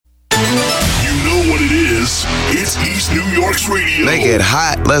This is East New York's radio. Make it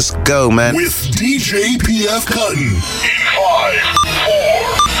hot. Let's go, man. With DJ Pf Cuttin. In 5,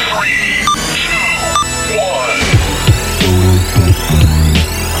 4, 3, 2, 1.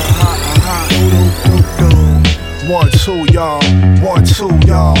 1, 2, y'all. 1, 2,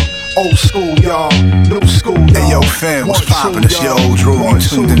 y'all. Old school, y'all. New school, y'all. Hey, yo, fam, what's poppin'? It's your Old Droog. You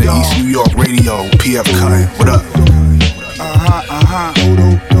tuned into East New York Radio. Pf Cuttin. What up?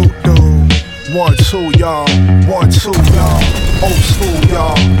 1, 2, y'all. 1, 2, y'all. Old school,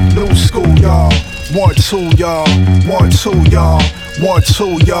 y'all. New school, y'all. 1, 2, y'all. 1, 2, y'all. 1,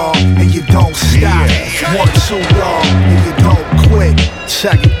 2, y'all. And you don't stop. 1, 2, y'all. And you don't quit.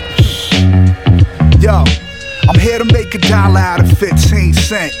 Check it. Yo. I'm here to make $1 out of 15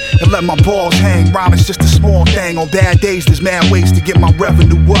 cents and let my balls hang. Rhyming's just a small thing. On bad days, there's mad ways to get my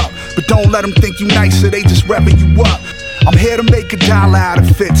revenue up. But don't let them think you nicer, they just revving you up. I'm here to make $1 out of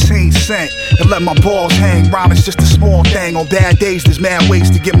 15 cents and let my balls hang. Rhyming's just a small thing. On bad days, there's mad ways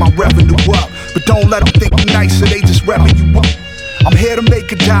to get my revenue up. But don't let them think you nicer, they just revving you up. I'm here to make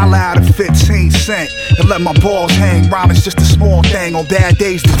 $1 out of 15 cents and let my balls hang. Rhyming's just a small thing. On bad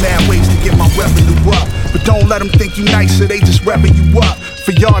days, there's mad ways to get my revenue up. But don't let them think you nicer, they just revving you up.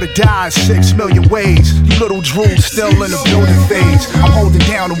 For y'all to die in 6 million ways. You little Droog still in the building phase. I'm holding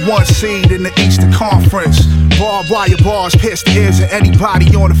down the 1 seed in the Eastern Conference. Barbed wire bars pierce the ears of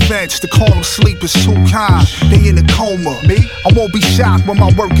anybody on the fence. To call them sleep is too kind. They in a coma. Me? I won't be shocked when my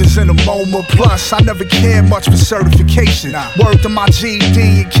work is in a MoMA. Plus, I never cared much for certification. Word to my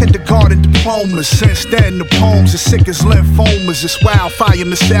GED and kindergarten diplomas. Since then, the poems are sick as lymphomas. It's wildfire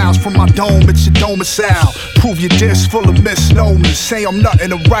missiles from my dome at your domicile. Prove your diss full of misnomers. Say I'm nothing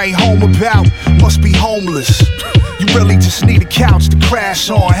to write home about. Must be homeless. You really just need a couch to crash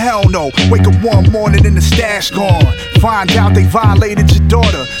on. Hell no. Wake up one morning and the stash gone. Find out they violated your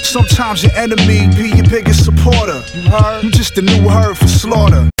daughter. Sometimes your enemy be your biggest supporter. You heard? You just a new herd for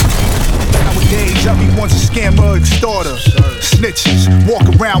slaughter. Nowadays, everyone's a scammer, extorter. Snitches walk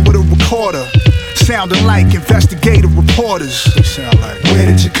around with a recorder, sounding like investigative reporters. Where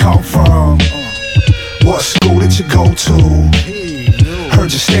did you come from? What school did you go to?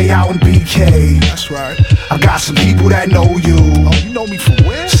 Heard you stay out in BK. That's right. I got some people that know you. Oh, you know me from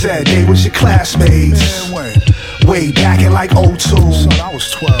where? Said they was your classmates. Man, way back in like 02. Son, I was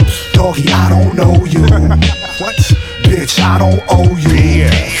 12. Doggy, I don't know you. What? Bitch, I don't owe you.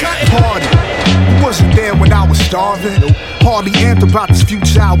 Party. You wasn't there when I was starving. Hardly amped about this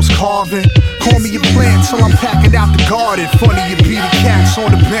future I was carving. Call me a plant till I'm packing out the garden. Funny you be the cats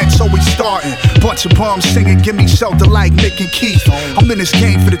on the bench, always starting. Bunch of bums singing, give me shelter like Nick and Keith. I'm in this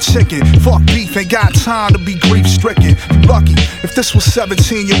game for the chicken. Fuck beef, ain't got time to be grief stricken. You lucky, if this was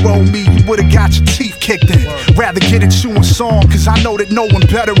 17-year-old me, you would've got your teeth kicked in. Rather get it you in song, cause I know that knowing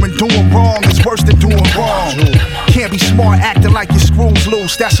better and doing wrong is worse than doing wrong. Can't be smart acting like your screws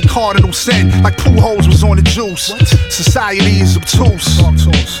loose, that's a cardinal sin. Like Pujols was on the juice. Society is obtuse.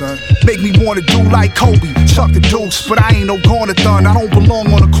 Make me wanna do like Kobe, chuck the deuce. But I ain't no Garnathon, I don't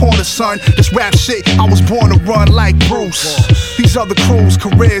belong on the corner, son. This rap shit, I was born to run like Bruce. These other crews'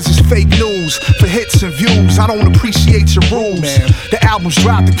 careers is fake news. For hits and views, I don't appreciate your rules. The albums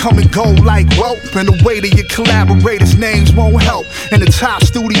drop to come and go like rope. And the way that your collaborators' names won't help. In the top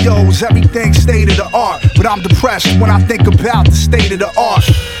studios, everything's state of the art. But I'm depressed when I think about the state of the art.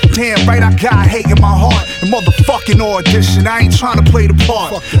 Damn right, I got hate in my heart. And motherfucking audition, I ain't trying to play the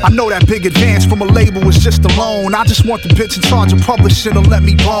part. I know that big advance from a label is just a loan. I just want the bitch in charge of publishing to let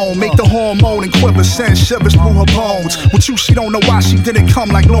me bone. Make the hormone and quiver, send shivers through her bones. With you, she don't know why she didn't come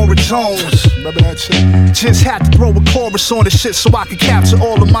like Laura Jones. Remember that shit? Just had to throw a chorus on the shit so I could capture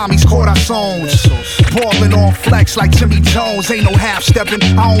all of mommy's corazones. Ballin' on flex like Jimmy Jones. Ain't no half-stepping,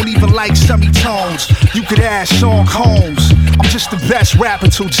 I don't even like semitones. You could ask Sean Combs. I'm just the best rapper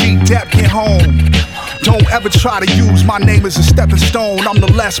till G-Dep get home. Don't ever try to use my name as a stepping stone. I'm the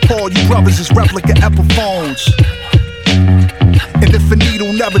Les Paul, you brothers is replica Epiphones. And if a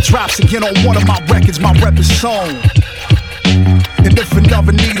needle never drops again on one of my records, my rep is sewn. And if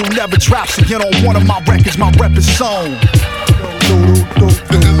another needle never drops again on one of my records, my rep is sewn. The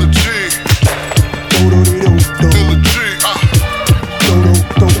Illa Ghee. Illa Ghee.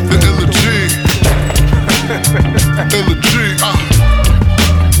 The Illa Ghee. Illa Ghee.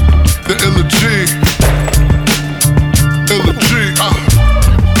 The Illa Ghee. Illa Ghee.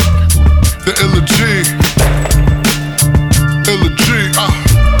 The Illa Ghee. Illa Ghee.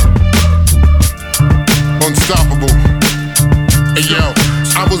 Unstoppable. Hey yo,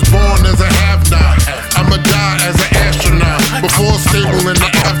 I was born as a have-not. I'ma die as an astronaut. Before stable in the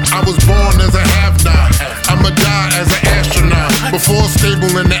after, I was born as a have-not. I'ma die as an astronaut. Before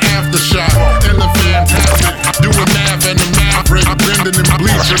stable in the aftershock. Illa fantastic.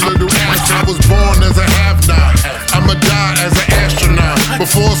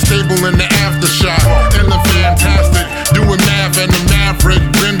 before stable in the aftershock. Illa fantastic, doing math and the maverick,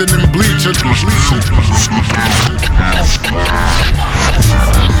 bending and bleaching. The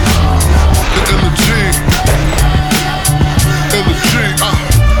Illa Ghee, Illa Ghee,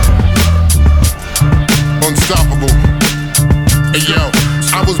 unstoppable. Hey yo,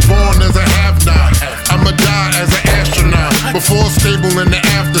 I was born as a have-not, I'ma die as an astronaut, before stable in the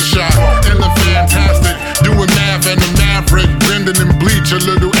aftershock. Illa fantastic, doing math and the maverick, bending and bleach, a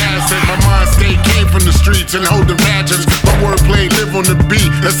little acid. My mind state came from the streets and holding ratchets. My wordplay live on the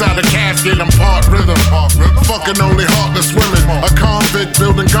beat, that's out of casket, I'm part rhythm. Fucking only heartless women, a convict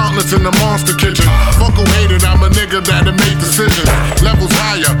building gauntlets in the monster kitchen. Fuck who hated, I'm a nigga that'll make decisions. Levels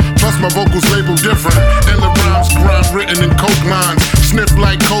higher, plus my vocals labeled different. Illa rhymes, grind written in coke lines. Sniff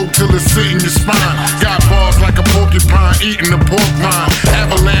like coke till it's sitting your spine. Got bars like a porcupine eating a pork rind.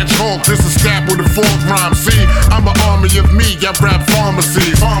 Avalanche hawk, this is stab with a fork rhyme. See, I'm an army of me, I rap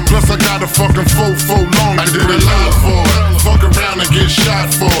pharmacies. Plus I got a fucking fofo long, I did a lot for it. Fuck around and get shot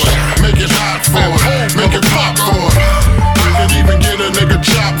for it. Make it hot for it, make it pop for it. I can even get a nigga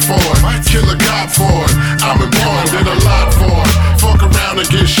chopped for it. Kill a cop for it, I'm important, did a lot for it. Fuck around and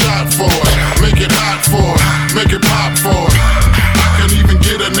get shot for it. Make it hot for it, make it pop for it. I can even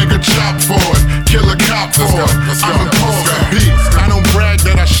get a nigga chopped for it. Kill a cop for it, I'm important. Beats, I don't brag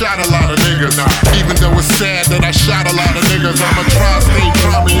that I shot a lot of niggas, even though it's sad that I shot a lot of niggas. I'm a tri-state,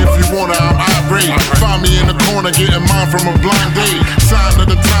 try me if you wanna, I'm irate. Find me in the corner getting mine from a blind date. Sign of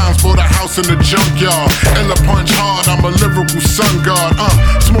the times for the house in the junkyard. Illa punch hard, I'm a lyrical sun god.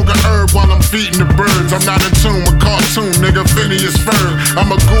 Smoke a herb while I'm feeding the birds. I'm not in tune with cartoon, nigga, Phineas Ferb.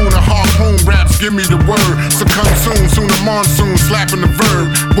 I'm a goon, a harpoon, raps, give me the word. Succumb soon a monsoon, slapping the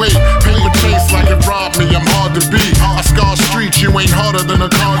verb. Wait, paper chase like it robbed me, I'm hard to beat. I scar streets, you ain't harder than a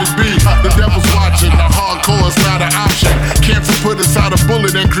Cardi B. The devil's watching, the hardcore is not an option. Cancer put inside a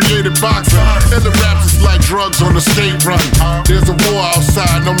bullet and created boxing. And the raps is like drugs on the state run. There's a war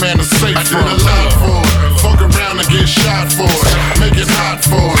outside, no man is safe from. I did a lot for it, fuck around and get shot for it. Make it hot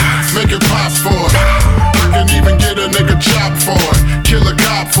for it, make it pop for it. I can even get a nigga chopped for it. Kill a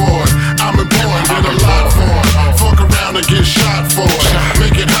cop for it, I'm important, did a lot for it. Fuck around and get shot for it.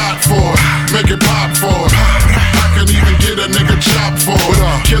 Make it hot for it, make it pop for it. I can even get a nigga chopped for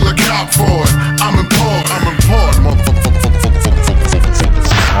it. Kill a cop for it, I'm important, motherfucker.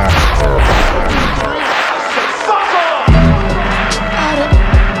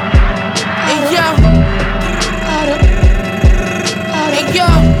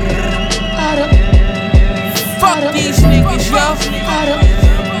 Fuck these niggas, yo.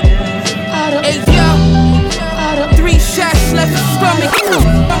 Hey, yo. 3 shots left in stomach. Hey,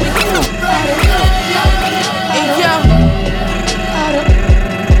 yo.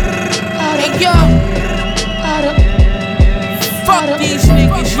 Hey, yo. Fuck these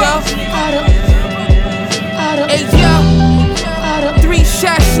niggas, yo. Hey, yo. 3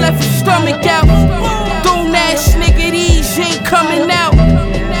 shots left in stomach out. Don't ass nigga, these ain't coming out.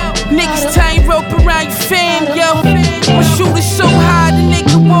 Niggas tying rope around your fam, yo. My shooter so high, the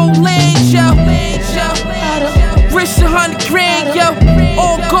nigga won't land, yo. Risk 100 grand, yo.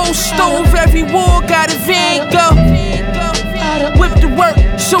 All gold stove, every war got a van, go. Whip the work,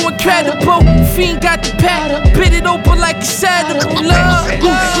 so incredible. Fiend got the pack, bit it open like a saddle. Love,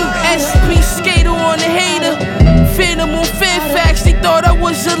 SP skater on the hater. Venom on Fairfax, they thought I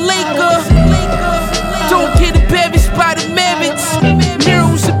was a Laker. Don't get embarrassed by the merits.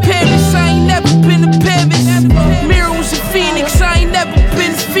 Murals in Paris, I ain't never been to Paris. Murals in Phoenix, I ain't never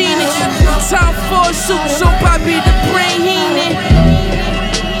been to Phoenix. Time for a suit, so Bobby the brain healing.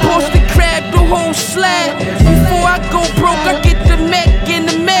 Boston crab the whole slab. Before I go broke, I get the Mac in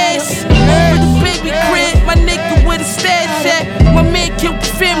the mask. Over the baby crib, my nigga with a stash at. My man killed the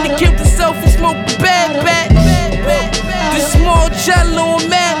family, killed himself and smoked the bad batch. The small jello on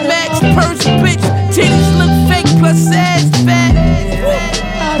Mad Max, purse bitch, titties look fake plus ass fat.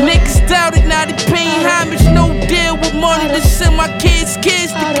 Niggas doubted, now they paying homage. No deal with money to send my kids to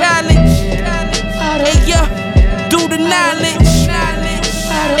college. Hey yeah, do the knowledge.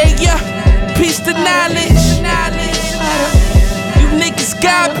 Hey yeah, piece the knowledge. You niggas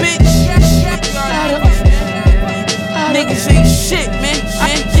garbage. Niggas ain't shit, man.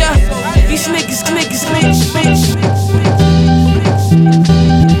 Yeah, these niggas, bitch.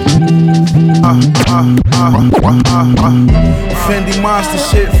 Fendi monster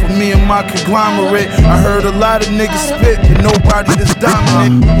shit for me and my conglomerate. I heard a lot of niggas spit, but nobody that's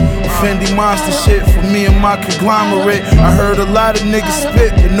dominant. Fendi monster shit for me and my conglomerate. I heard a lot of niggas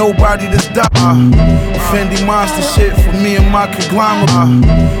spit, but nobody that's dominant. Fendi monster shit for me and my conglomerate.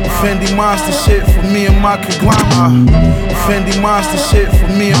 Fendi monster shit for me and my conglomerate. Fendi monster shit for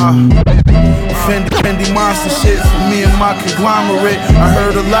me and Fendi monster shit for me and my conglomerate. I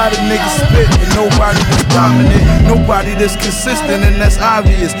heard a lot of niggas spit, but nobody that's dominant. Nobody that's consistent, and that's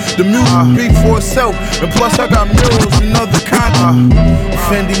obvious. The music speak for itself, and plus I got mirrors and other content.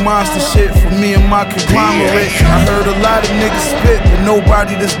 Fendi monster shit for me and my conglomerate. I heard a lot of niggas spit, but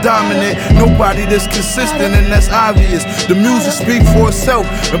nobody that's dominant. Nobody that's consistent, and that's obvious. The music speak for itself,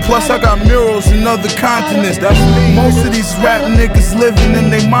 and plus I got mirrors in other continents. That's me. Most of these rap niggas living in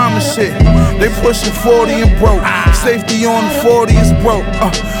they mama shit. They pushing 40 and broke. Safety on the 40 is broke.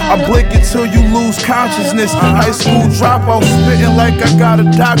 I blink it till you lose consciousness. High school dropout, spitting like I got a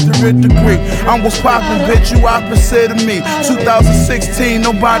doctorate degree. I was popping, bitch, you opposite of me. 2016,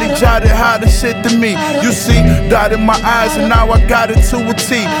 nobody jotted how the shit to me. You see, dotted my eyes and now I got it to a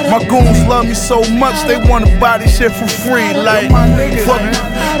T. My goons love me so much, they wanna buy this shit for free. Like,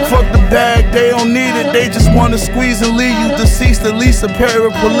 fuck the bag, they don't need it. They just wanna squeeze and leave you deceased, at least a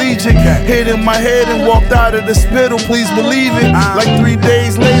paraplegic. Hit in my head and walked out of the spittle, please believe it. Like 3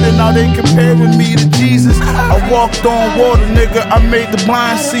 days later, now they comparing me to Jesus. I walked on water, nigga, I made the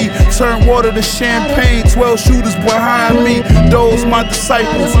blind see. Turn water to champagne, 12 shooters behind me. Those my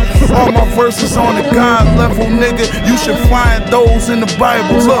disciples. All my verses on the God level, nigga. You should find those in the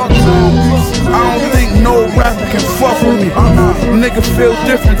Bible. Look, I don't think no rapper can fuck with me. Nigga feel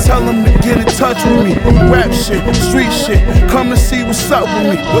different, tell him to get in touch with me. Rap shit, street shit, come and see what's up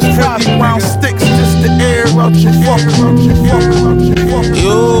with me. What's 50 round sticks just to air out your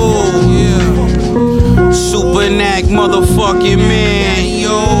Yo, yeah. Super Knack motherfucking man,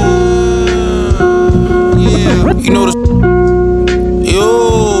 yo. Yeah, you know the.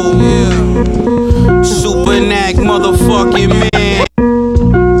 Yo, yeah. Super Knack motherfucking man.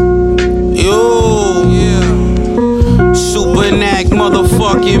 Yo, yeah. Super Knack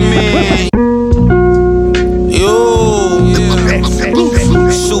motherfucking man. Yo, yeah.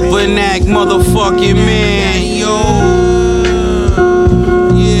 Super Knack motherfucking man, yo.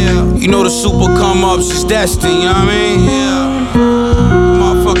 You know the super come ups is destined, you know what I mean? Yeah.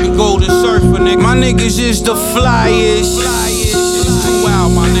 Motherfucking golden surfer, nigga. My niggas is the flyest. Wow,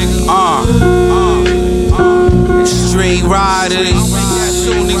 my nigga. Straight riders.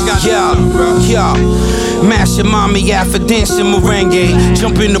 Yeah. Mash your mommy after dancing merengue.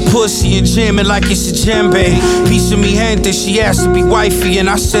 Jump in the pussy and jam it like it's a djembe. Piece of me gente, she asked to be wifey, and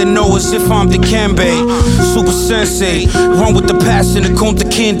I said no as if I'm the Kembe. Super sensei, run with the passion of Kunta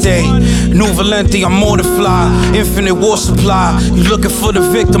Kinte. New Valente, I'm more than fly. Infinite war supply. You looking for the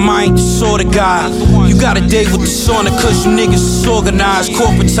victim, I ain't the sort of guy. You got a day with the sauna, cause you niggas is organized,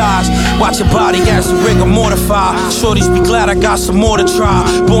 corporatized. Watch your body as a rigor mortified. Shorties be glad I got some more to try.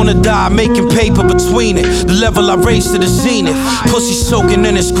 Born to die, making paper between it. The level I raised to the zenith. Pussy soaking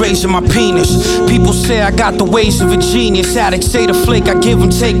in it's grazing my penis. People say I got the ways of a genius. Addicts say the flake, I give them,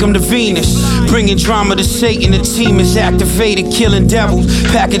 take them to Venus. Bringing drama to Satan, the team is activated. Killing devils,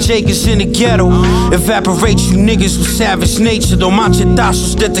 package acres in the ghetto. Evaporate you niggas with savage nature. Don't mind your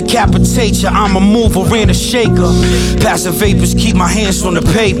dossos that decapitate you. I'm a mover and a shaker. Passive vapors keep my hands on the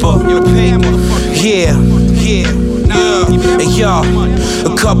paper. Yeah. Hey yo,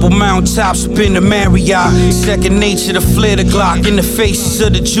 a couple mountaintops up in the Marriott. Second nature to flare the Glock in the faces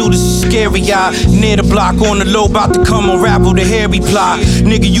of the Judas is scary eye. Near the block on the low, about to come unravel the hairy plot.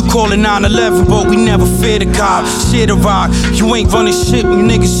 Nigga, you callin' 9/11, but we never fear the cop. Shit a rock, you ain't running shit, you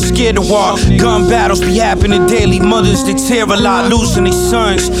niggas scared to walk. Gun battles be happening daily, mothers they tear a lot, losing their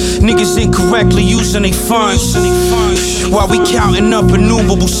sons. Niggas incorrectly using their funds. While we counting up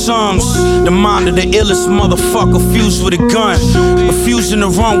innumerable sums. The mind of the illest motherfucker fused with a gun. Refusing to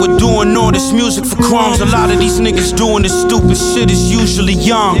run with doing all this music for crumbs. A lot of these niggas doing this stupid shit is usually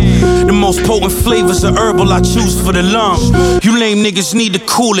young. The most potent flavors of herbal I choose for the lungs. You lame niggas need to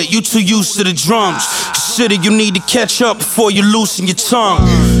cool it, you too used to the drums. Consider you need to catch up before you loosen your tongue.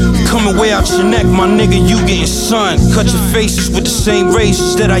 Coming way out your neck, my nigga, you getting sun. Cut your faces with the same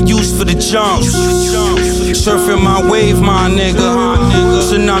razors that I use for the jumps. Surfing my wave, my nigga.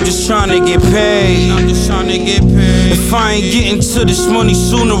 So now I'm just trying to get paid. If I ain't getting to this money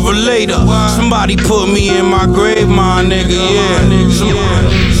sooner or later, somebody put me in my grave, my nigga.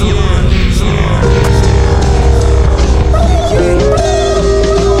 Yeah.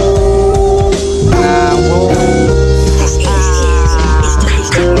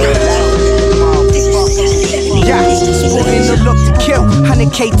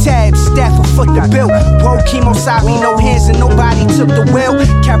 K-Tab, staff will foot the bill. Whoa, chemo, sorry, no hands and nobody took the wheel.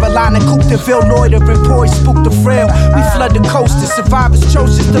 Carolina, Coupe de Ville, loitering, poise, spook the frail. We flood the coast, the survivors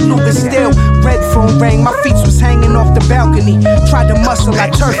chose just to loot and steal. Red phone rang, my feet was hanging off the balcony. Tried to muscle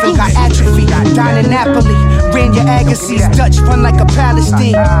like turf and got atrophy. Dine in Napoli, ran your Agassiz, Dutch run like a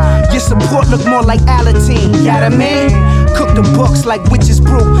Palestine. Your support look more like Aladdin, you know what I mean? Cook the books like witches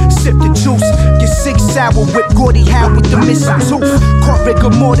brew, sip the juice. Get sick sour, whip Gordy Howe with the missing tooth. Caught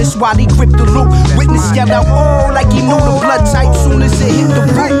rigor mortis while he gripped the loop. Witness yell out, oh, like he know the blood type soon as it hit the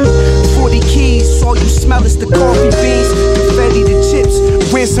roof. 40 keys, all you smell is the coffee beans. Confetti the chips,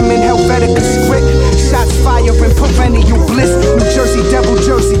 ransom in Helvetica script. Shots fire and perennial bliss. New Jersey devil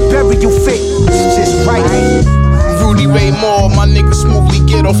jersey, burial fit. It's just right. Rudy Ray Moore, my niggas smoothly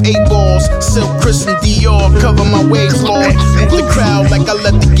get off 8 balls. Silk, Chris and Dior, cover my waves, Lord. Move the crowd like I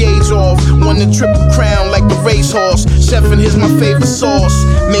let the gauge off. Won the triple crown like a racehorse. Chefin', here's my favorite sauce.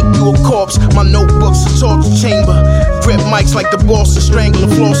 Make you a corpse, my notebook's a torture chamber. Grip mics like the Boston Strangler,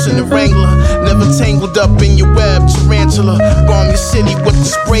 floss in the Wrangler. Never tangled up in your web, tarantula. Bomb your city with the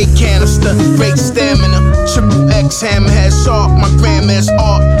spray canister. Great stamina, triple X, hammerhead sharp. My grandma's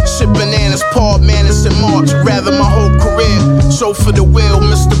art, ship bananas, Paul Manis and March. Rather my whole career, chauffeur the wheel,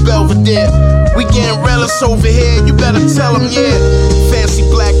 Mr. Belvedere. We getting relics over here, you better tell them, yeah. Fancy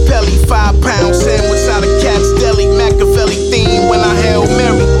black pelly, 5-pound sandwich out of Cat's Deli. Machiavelli theme when I Hail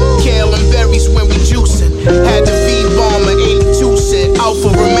Mary. Kale and berries when we juicing. Had the V-bomber, 82 set. Alfa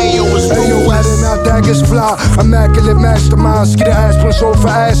Romeo was ruthless. Daggers fly, immaculate masterminds. Get the aspirin sold for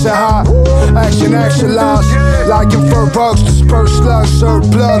acid high. Action lies. Like in fur bugs, disperse slugs,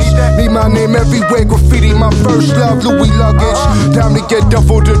 surplus. Need my name everywhere, graffiti my first love. Louis luggage, time to get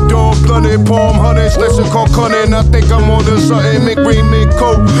duffel the door. Blunted palm hunters, listen call cunning. I think I'm on to something, make green, make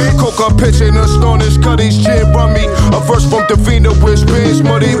coke. Coke up pitching, astonishing, cutties, gin, rummy. A verse from Divino with spins,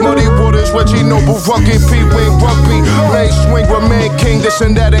 muddy waters. Reggie Noble, rugged, P-Wing, rugby. Lane swing, remain king, this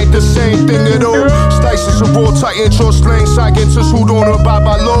and that ain't the same thing at all. Slices of raw titan, short slang, scientists who don't abide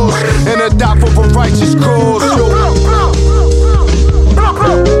by laws and adopt for a righteous cause.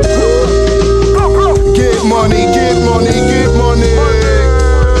 Get money, get money, get money.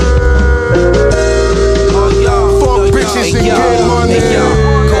 Fuck bitches and get money.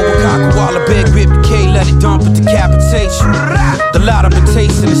 Cobra Cocker, Walla Big, Rip the K, let it dump with decapitation. The lot of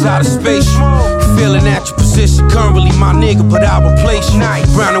potation is out of space. Feeling at your position currently, my nigga, but I'll replace you.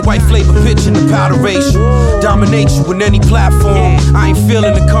 Brown and white flavor pitch in the powder ratio. Dominate you in any platform. I ain't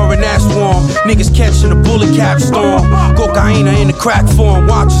feeling the current ass warm. Niggas catching a bullet cap storm. Cocaine in the crack form.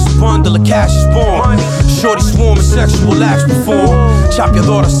 Watch as a bundle of cash is born. Shorty swarming sexual acts perform. Chop your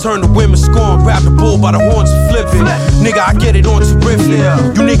daughters, turn to women scorn. Grab the bull by the horns and flip it. Nigga, I get it on terrific.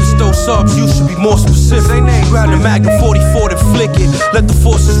 You niggas throw subs, you should be more specific. Grab the Magnum 44 and flick it. Let the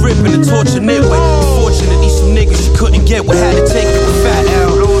forces rip in and torture nitwit. Unfortunately, some niggas you couldn't get what had to take it with Fat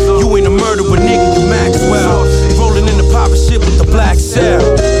L. You ain't a murderer, nigga, you Maxwell. Rolling in the pirate ship with the black sail.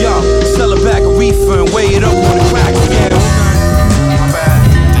 Yo, sell a bag of reefer and weigh it up on the crack scale.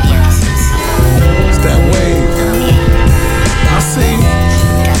 It's that wave. I see.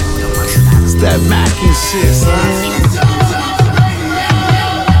 It's that Mac and shit, son.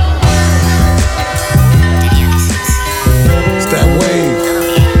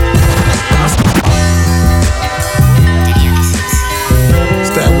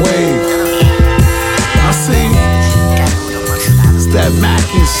 That Mac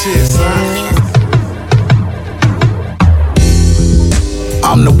and shit, son.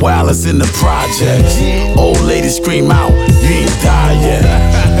 I'm the wildest in the projects. Old lady scream out, you ain't died yet.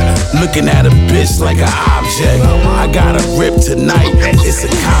 Looking at a bitch like an object. I got a rip tonight, it's a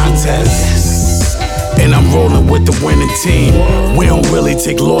contest. And I'm rolling with the winning team. We don't really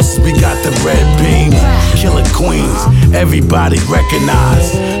take losses, we got the red beam. Killer queens, everybody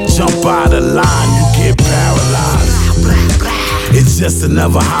recognize. Jump out of line, you get paralyzed. It's just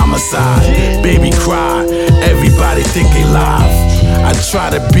another homicide. Baby cry, everybody think they live. I try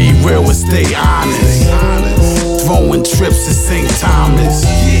to be real and stay honest. Throwing trips to St. Thomas.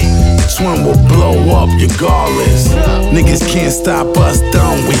 Twin will blow up regardless. Niggas can't stop us,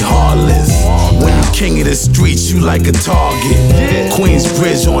 dumb, we heartless. When you king of the streets, you like a target.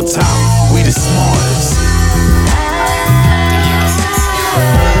 Queensbridge on top, we the smartest.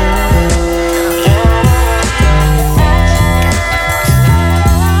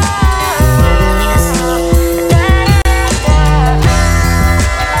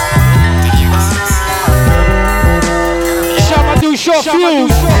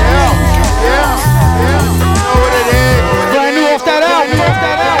 ShortFyuz. Yeah. Know what it is. Brand new off that album.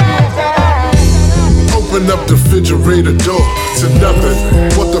 Open up the refrigerator door to nothing.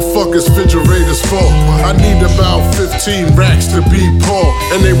 What the fuck is refrigerators for? I need about 15 racks to be poor,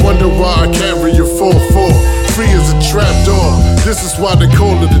 and they wonder why I carry a 4-4. Free as a trap door. This is why they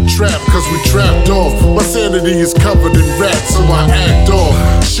call it a trap, cause we trapped off. My sanity is covered in rats, so I act off.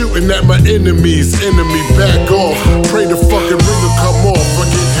 Shooting at my enemies, enemy back off. Pray the fucking ring will come off, I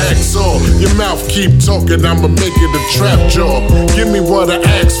get hacksaw. Your mouth keep talking, I'ma make it a trap jaw. Give me what I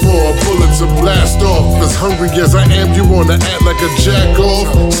asked for, bullets will blast off. As hungry as I am, you wanna act like a jack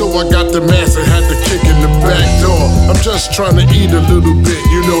off. So I got the mask and had to kick in the back door. I'm just trying to eat a little bit,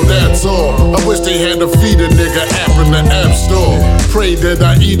 you know that's all. I wish they had to feed a nigga app in the app store. Pray that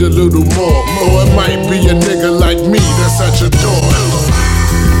I eat a little more, or it might be a nigga like me that's at your door.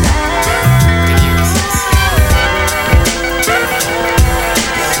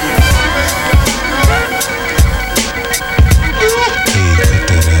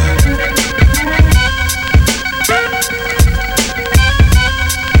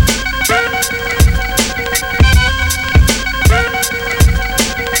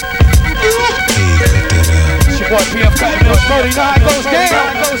 What Pf Cuttin, no smoking, how it goes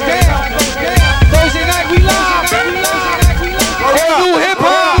down. Thursday night we live. All new hip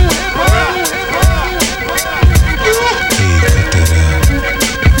hop.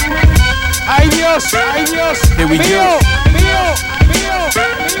 Adios. Here we go.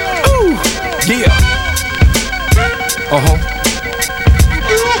 Ooh, yeah.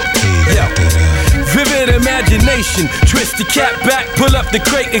 Vivid imagination, twist the cap back, pull up the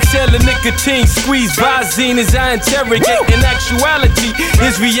crate, exhale the nicotine, squeeze Visine as I interrogate. In actuality,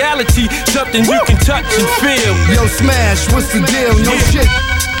 is reality something you can touch and feel? Yo, Smash, what's the deal? No shit.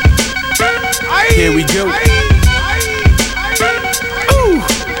 Here we go. Ooh,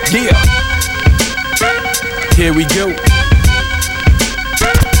 yeah. Here we go.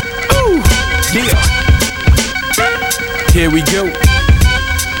 Ooh, yeah. Here we go.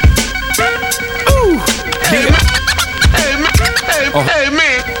 Hey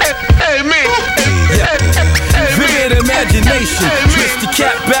man. Vivid imagination, twist the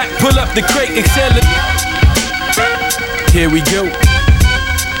cap back, pull up the crate, exhale it. Here we go.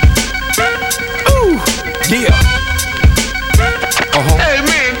 Ooh, yeah. Hey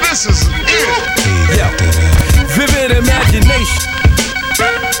man, this is it. Yeah. Vivid imagination.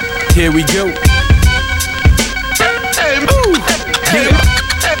 Here we go. Ooh, yeah.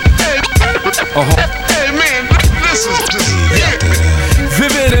 Hey man, this is just it.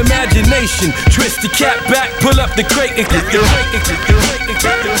 Vivid imagination, twist the cap back, pull up the crate.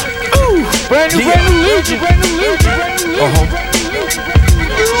 Ooh, Brand new Legion.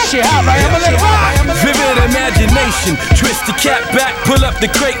 Shit hot, right? I'ma let it ride. Vivid imagination, twist the cap back, pull up the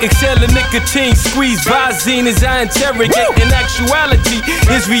crate, exhale the nicotine, squeeze Visine as I interrogate. In actuality,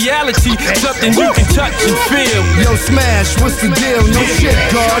 is reality something you can touch and feel? Yo, Smash, what's the deal? No shit,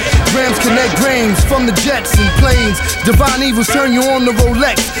 God. Rams connect grains from the jets and planes. Divine evils turn you on the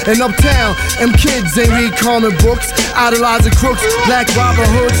Rolex. And uptown, them kids ain't read comic books. Idolizing crooks, black Robin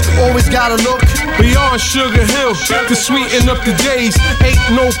Hoods, always gotta look beyond Sugar Hill to sweeten up the days. Ain't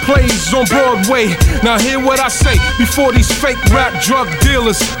no plays on Broadway. Now hear what I say before these fake rap drug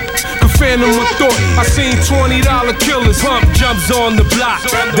dealers could phantom a thought. I seen $20 killers. Pump jumps on the block.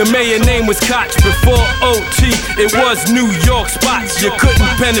 The mayor name was Koch. Before OT, it was New York spots. You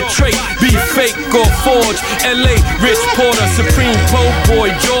couldn't penetrate, be fake or forge. LA, Rich Porter, Supreme Po' Boy,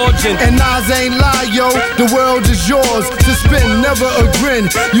 George and Nas ain't lie, yo. The world is yours to spin, never a grin.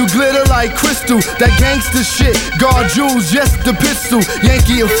 You glitter like crystal, that gangster shit. Guard jewels, yes, the pistol.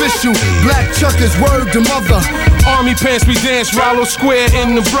 Yankee official, black chuckers, word to mother. Army pants, we dance Rollo Square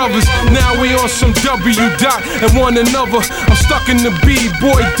in the Brothers. Now we on some W dot and one another. I'm stuck in the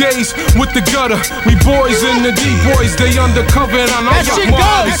B-boy days with the gutter. We boys and the D-boys, they undercover and I know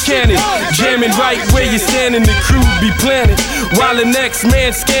y'all is cannon. Jamming right where you standing, the crew be planning. While the next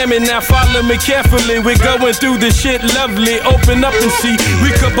man scamming, now follow me carefully. We're going through the shit lovely. Open up and see, we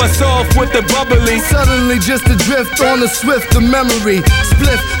could bust off with the bubbly. Suddenly just adrift on a swift of memory.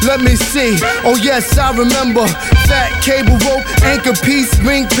 Spliff, let me see. Oh yes, I remember. Fat cable rope, anchor piece,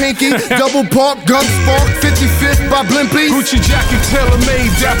 ring pinky, double park, gun spark, 55th by Blimpy. Gucci jacket,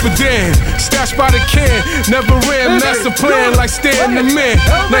 tailor-made, Dapper Dan. Stashed by the can, never ran, master plan like Stan the Man.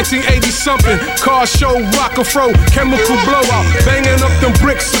 1980 something, car show, rock a fro, chemical blowout, banging up them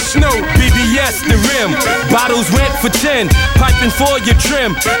bricks of snow. BBS the rim, bottles went for 10, piping for your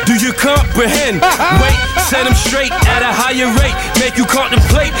trim. Do you comprehend? Wait, set them straight at a higher rate, make you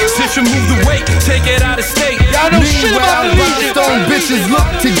contemplate. Since you move the weight, take it out of state. Meanwhile, rhinestone bitches look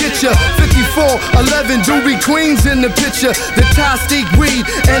to get ya. 54, 11, Doobie Queens in the picture. The Tostic weed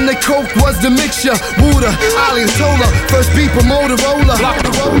and the coke was the mixture. Wooda, Ali, Tola, first beat for Motorola.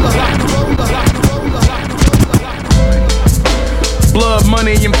 Blood,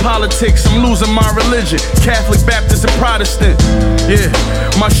 money, and politics, I'm losing my religion. Catholic, Baptist, and Protestant. Yeah,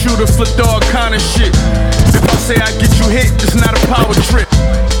 my shooter flipped all kind of shit. If I say I get you hit, it's not a power trip.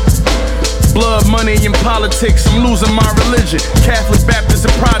 Blood, money, and politics, I'm losing my religion. Catholic, Baptist,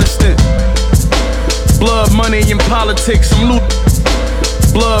 and Protestant. Blood, money, and politics, I'm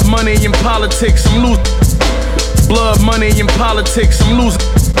losing. Blood, money, and politics, I'm losing. Blood, money, and politics, I'm losing.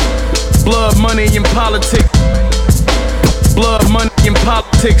 Blood, money, and politics. Blood, money, and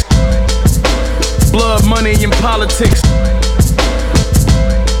politics. Blood, money, and politics.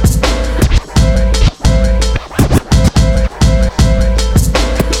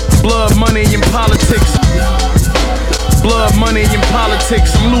 Blood, money, and politics. Blood, money, and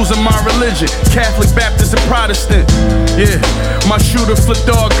politics. I'm losing my religion. Catholic, Baptist, and Protestant. Yeah, my shooter flipped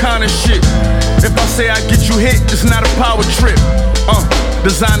all kind of shit. If I say I get you hit, it's not a power trip.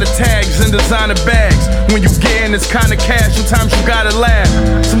 Designer tags and designer bags. When you get in this kind of cash, sometimes you gotta laugh.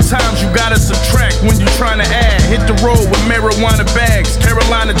 Sometimes you gotta subtract when you trying to add. Hit the road with marijuana bags,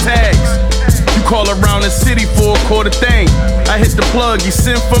 Carolina tags. You call around the city for a quarter thing. I hit the plug, he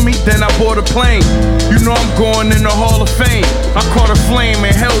sent for me, then I bought a plane. You know I'm going in the Hall of Fame. I caught a flame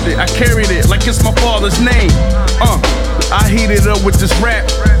and held it, I carried it like it's my father's name. I heated up with this rap,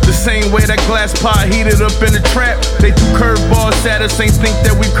 the same way that glass pot heated up in the trap. They threw curveballs at us, ain't think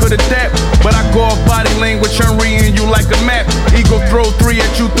that we could adapt. But I go off body language, I'm reading you like a map. Ego throw 3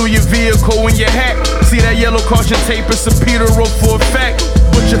 at you through your vehicle and your hat. See that yellow caution tape, it's a Peter wrote for a fact.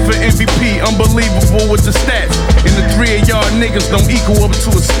 Butcher for MVP, unbelievable with the stats. And the 3 of y'all niggas don't equal up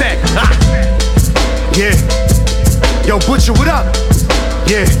to a stack. Yeah. Yo, Butcher, what up?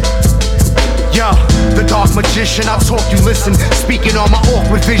 Yeah. Yo, the dark magician, I talk, you listen. Speaking on my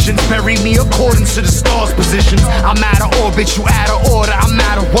awkward visions, bury me according to the stars' positions. I'm out of orbit, you out of order, I'm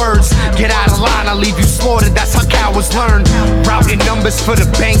out of words. Get out of line, I leave you slaughtered, that's how cowards learn. Routing numbers for the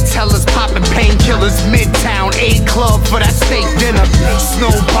bank tellers, popping painkillers. Midtown, 8 club for that steak dinner.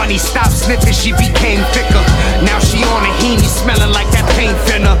 Snow bunny, stop sniffing, she became thicker. Now she on a heenie, smelling like that paint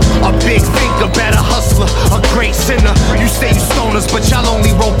thinner. A big thinker, better hustler, a great sinner. You say you stoners, but y'all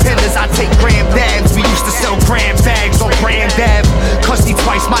only roll pillars. I take grand dabs, we used to sell gram bags on Grand Ave. Custy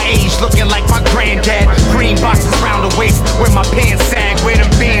twice my age, looking like my granddad. Green boxes round the waist, where my pants sag, where them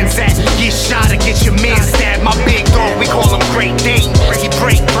bands at. Get shot or get your man stabbed. My big dog, we call him Great Dane. He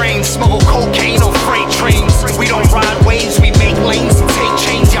break brains, smuggle cocaine on freight trains. We don't ride waves, we make lanes. Take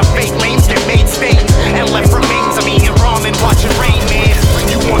chains, y'all fake lanes get made stains. And left remains, I'm eating ramen, watching Rain Man.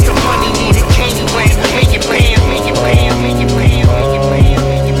 You want the money, need a candy plan. Make it pan, make it pan, make it pan, make it pan.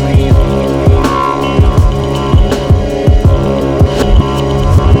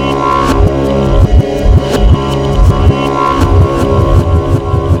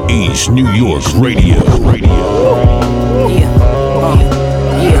 East New York Radio.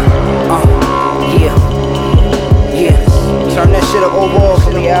 Turn that shit up overall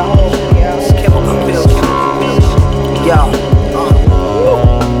for me, y'all. Chemical pills. Yo.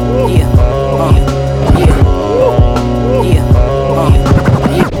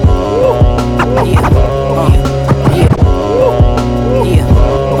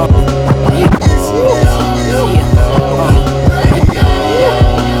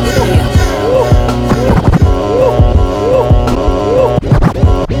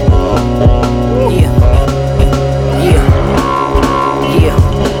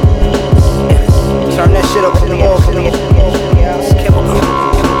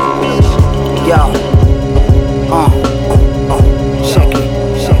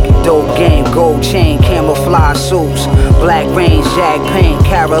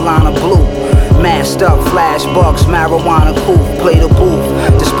 Carolina Blue, masked up, flashbucks, marijuana coupe, play the booth,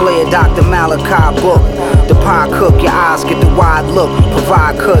 display a Dr. Malachi book. The pie cook, your eyes get the wide look,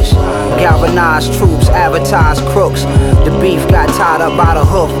 provide kush, galvanized troops, advertise crooks. The beef got tied up by the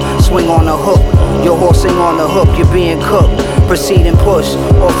hoof, swing on the hook, your horse ain't on the hook, you're being cooked. Proceed and push,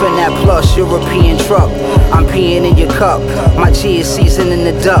 off in that plush European truck. I'm peeing in your cup, my G is seasoning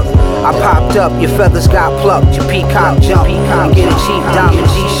the duck. I popped up, your feathers got plucked, your peacock jump, and get a cheap diamond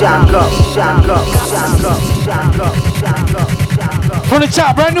G-Shock up. From the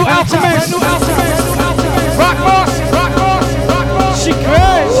top, brand new Alchemist. Roc Marciano. She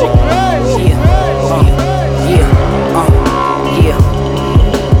crazy.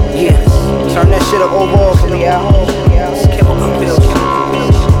 Turn that shit up overall for me, y'all. Chemical pills.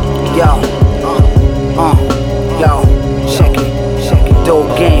 Yo, check it.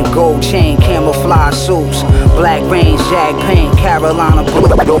 Dope game, gold chain, camouflage suits. Black range, jag paint, Carolina blue.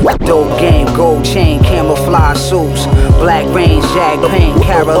 Dope game, gold chain, camouflage suits. Black range, jag paint,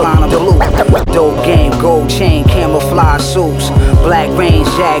 Carolina blue. Dope game, gold chain, camouflage suits. Black range,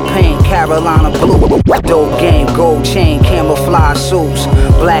 jag paint, Carolina blue. Dope game, gold chain, camouflage suits.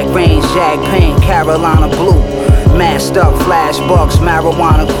 Black range, jag paint, Carolina blue. Masked up, flash bucks,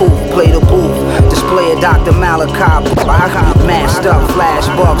 marijuana coupe, play the booth, display a Dr. Malachi. Masked up, flash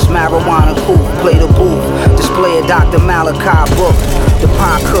bucks, marijuana coupe, play the booth, display a Dr. Malachi book. The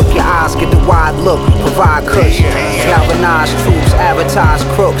pie cook, your eyes get the wide look, provide kush, galvanize troops, advertise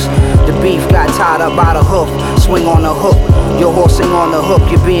crooks. The beef got tied up by the hoof, swing on the hook, you're horsing on the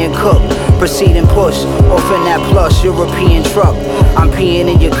hook, you're being cooked. Proceed and push, off in that plush European truck. I'm peeing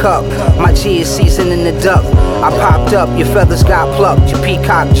in your cup, my G is seasoning the duck. I popped up, your feathers got plucked, your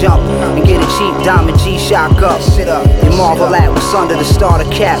peacock jump and get a cheap diamond G-Shock up. You marvel at what's under the starter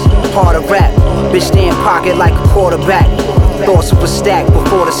cap, hard to rap, bitch stay in pocket like a quarterback. Thoughts of a stack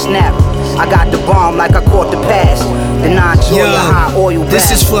before the snap. I got the bomb like I caught the pass. Then I enjoy the high oil bath. This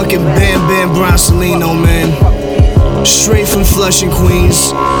is fucking Bam Bam Bronsolino, man. Straight from Flushing,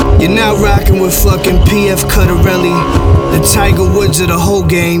 Queens. You're now rocking with fucking Pf Cuttin, the Tiger Woods of the whole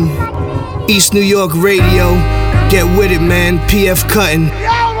game. East New York Radio. Get with it, man. Pf Cuttin.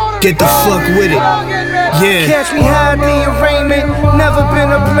 Get the fuck with it. Yeah. Catch me high the arraignment. Never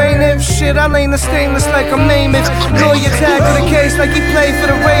been a plaintiff. Shit, I lay the stainless like I'm naming. Lawyer tackle the case like he played for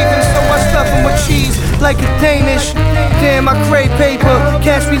the Ravens. So I stuff him with cheese like a Danish. Damn, I crave paper.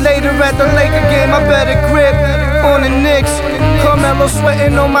 Catch me later at the Laker game. I better grip on the Knicks. Carmelo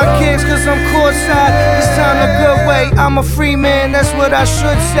sweating on my kicks cause I'm courtside. This time the good way. I'm a free man, that's what I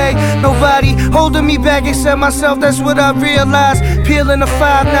should say. Nobody holding me back except myself, that's what I realized. Peeling the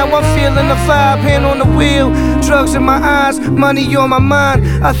 5, now I'm feeling the vibe. Hand on the wheel, drugs in my eyes, money on my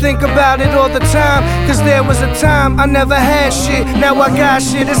mind. I think about it all the time, cause there was a time I never had shit. Now I got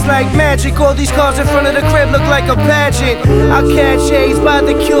shit, it's like magic. All these cars in front of the crib look like a pageant. I catch A's by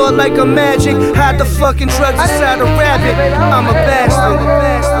the cure like a magic. Hide the fucking drugs inside a rabbit. I'm a bastard.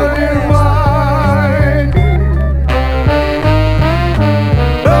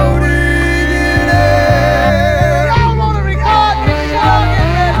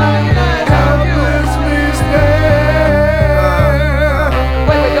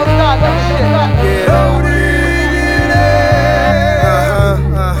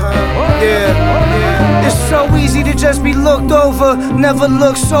 Just be looked over, never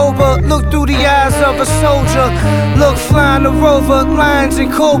look sober. Look through the eyes of a soldier. Look flying the rover, lions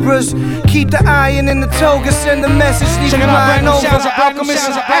and cobras. Keep the iron in the toga, send the message, leave them flying over. Alchemist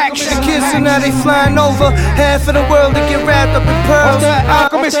is action. The kids and now they flying over. Half of the world to get wrapped up in pearls.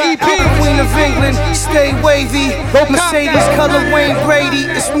 Alchemist EP. Queen of England, stay wavy. Mercedes color Wayne Brady.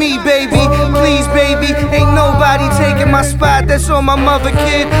 It's me, baby. Please, baby. Ain't nobody taking my spot. That's on my mother,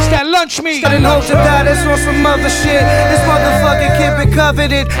 kid. It's that lunch meat. Didn't hope to die. That's on some other shit. This motherfucking kid been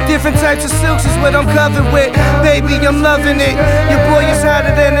coveted. Different types of silks is what I'm covered with. Baby, I'm loving it. Your boy is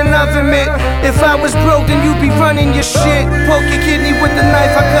hotter than an oven mitt. If I was broke, then you'd be running your shit. Poke your kidney with the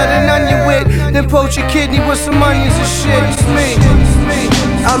knife I cut an onion with. Then poach your kidney with some onions and shit. It's me.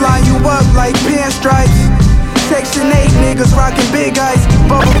 I line you up like pinstripes. Section 8 niggas rockin' big ice,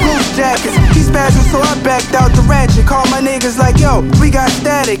 bubble goose jackets. He spazzing, so I backed out the ratchet. Call my niggas like, yo, we got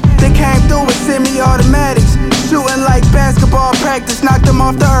static. They came through with semi-automatics. Shooting like basketball practice, knocked them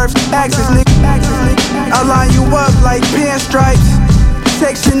off the earth's axis, nigga. I line you up like pinstripes.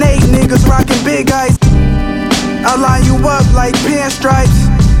 Section 8 niggas rockin' big ice. I line you up like pinstripes.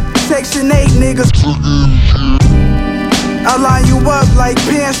 Section 8 niggas. I line you up like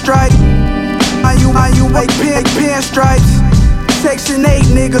pinstripes. I line you like pinstripes. Section 8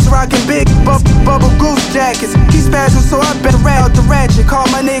 niggas rockin' big bubble goose jackets. He spazzing, so I better rat out the ratchet. Call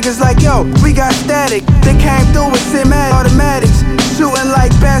my niggas like, yo, we got static. They came through with semi-automatics. Shooting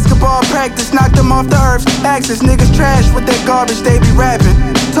like basketball practice, knocked them off the earth's axis. Niggas trash with that garbage, they be rapping.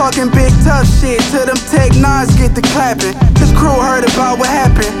 Talking big tough shit till them Tech 9s get the clapping. His crew heard about what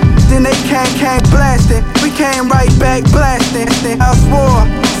happened, then they came blasting. We came right back blasting. I swore,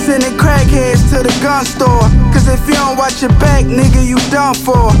 sending crackheads to the gun store. Cause if you don't watch your back, nigga, you done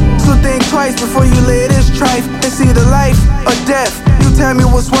for. So think twice before you lay this trife. It's either life or death. You tell me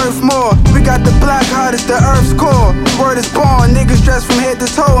what's worth more. We got the block hot as the earth's core. Word is born, niggas dressed from head to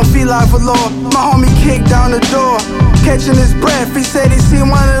toe and feel like velour. My homie kicked down the door, catching his breath. He said he seen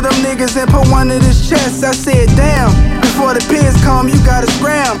one of them niggas and put one in his chest. I said, damn, before the pigs come, you gotta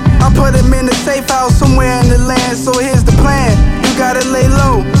scram. I put him in the safe house somewhere in the land, so here's the plan. You gotta lay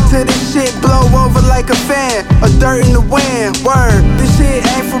low till this shit blow over like a fan. A dirt in the wind, word. This shit shit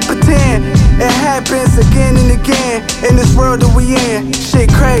ain't for pretend. It happens again and again in this world that we in.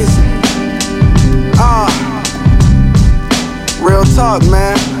 Shit crazy. Real talk,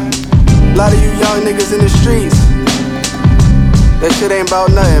 man. A lot of you young niggas in the streets, that shit ain't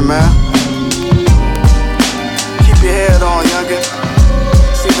about nothing, man. Keep your head on, youngin'.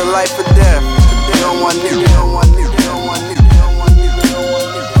 See the life or death. You don't want niggas, you don't want niggas, you don't want niggas, you don't want niggas, you don't want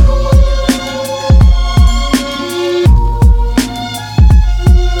niggas.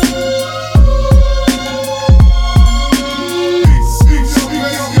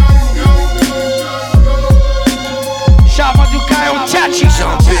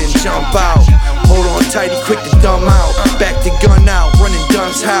 Jump in, jump out. Hold on tight, he quick to dumb out. Back the gun out, running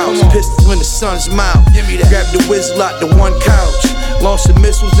Dun's house. Pistol in the sun's mouth. Grab the whizzle out the one couch. Launch the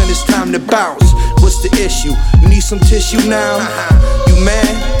missiles and it's time to bounce. What's the issue? You need some tissue now? You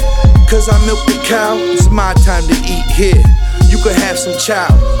mad? Cause I milked the cow? It's my time to eat here. You could have some chow.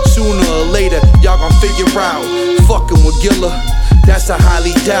 Sooner or later, y'all gon' figure out. Fucking with Gilla, that's a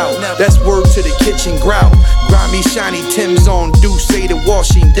highly doubt. That's word to the kitchen grout. Grimy, shiny Tim's on, do say the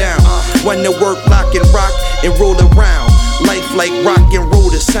washing down. When the work, lock and rock and roll around. Life like rock and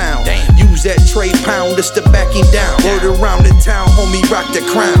roll the sound. Use that trade pound to step backing down. Word around the town, homie, rock the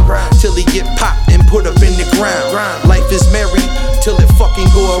crown. Till he get popped and put up in the ground. Life is merry till it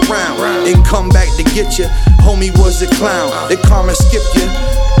fucking go around. And come back to get you, homie was a clown. The karma skipped you,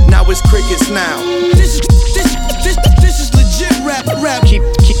 now it's crickets now. This is legit rap.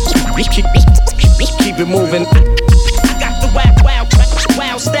 Keep it moving. I got the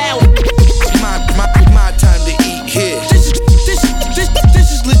wild style. My time to eat here. This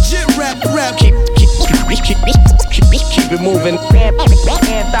is legit rap. Keep it moving.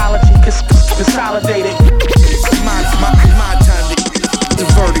 Anthology consolidated. My time to eat the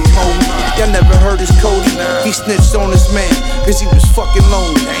verdict, homie. Y'all never heard his Cody. He snitched on his man, cause he was fucking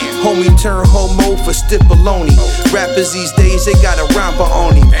lonely. Homie turned homo for stiff baloney. Rappers these days, they got a romper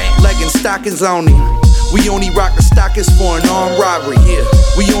on him. Legging stockings on him. We only rock the stockings for an armed robbery.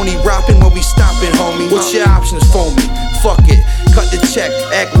 We only ropping when we stomping, homie. What's your options for me? Fuck it, cut the check,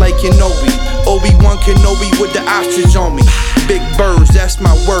 act like you know me. Obi-Wan Kenobi with the ostrich on me. Big birds, that's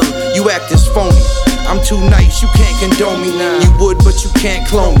my word, you act as phony. I'm too nice, you can't condone me. You would, but you can't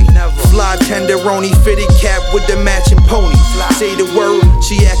clone me. Fly tenderoni, fitted cap with the matching pony. Say the word,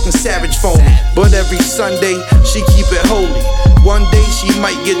 she acting savage for me. But every Sunday, she keep it holy. One day she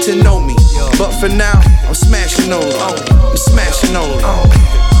might get to know me. But for now, I'm smashing on her. I'm smashing on her.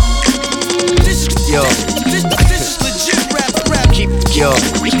 This is legit rap. Keep it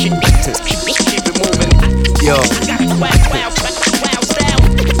moving. Yo. I got the wild style.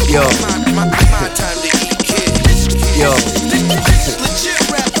 Yo. My time to eat here. Yo. This is legit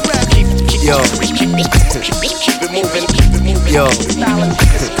rap. Yo. Keep it moving. Yo.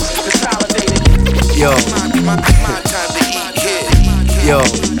 Consolidated. Yo. My time to eat here. Yo.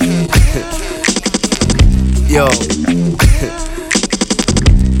 Yo.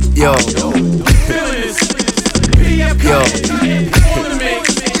 Yo.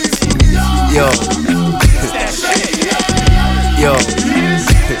 Yo.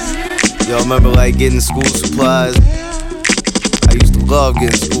 Yo, remember like getting school supplies? I used to love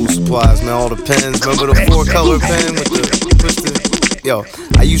getting school supplies, man. All the pens, remember the 4-color pen with the twisted? Yo,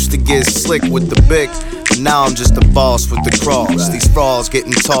 I used to get slick with the Bic. Now I'm just a boss with the cross. These frauds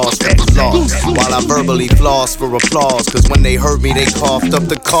getting tossed with the loss, while I verbally floss for applause. Cause when they heard me, they coughed up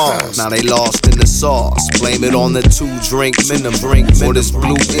the cause. Now they lost in the sauce. Blame it on the 2-drink minimum or this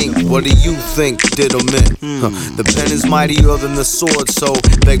blue ink. What do you think did them in? The pen is mightier than the sword, so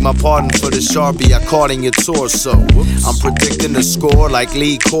beg my pardon for the Sharpie I caught in your torso. I'm predicting the score like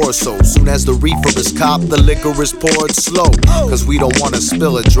Lee Corso. Soon as the reefer is copped, the liquor is poured slow. Cause we don't wanna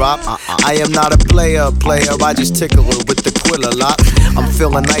spill a drop. I am not a player, I just tickle her with the Quilla lot. I'm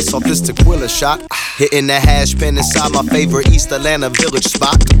feeling nice off this tequila shot. Hitting the hash pin inside my favorite East Atlanta village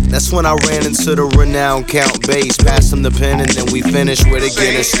spot. That's when I ran into the renowned Count Bass. Passed him the pen and then we finished with a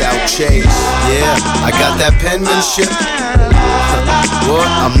Guinness stout chase. Yeah, I got that penmanship. What?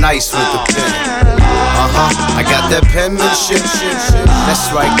 I'm nice with the pen. I got that penmanship.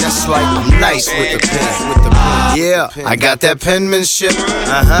 That's right, I'm nice with the pen. Yeah, I got that penmanship.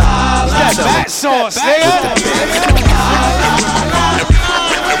 That's Batsauce, nigga.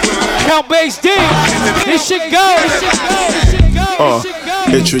 Count Bass D. This shit goes.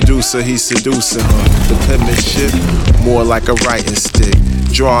 Introducer, he seducing her. The penmanship, more like a writing stick.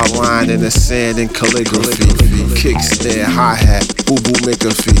 Draw a line in the sand in calligraphy. Kick, snare, hi-hat, boo-boo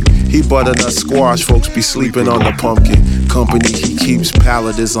McAfee. He butternut squash, folks be sleeping on the pumpkin. Company he keeps,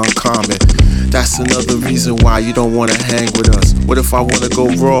 palate is uncommon. That's another reason why you don't wanna hang with us. What if I wanna go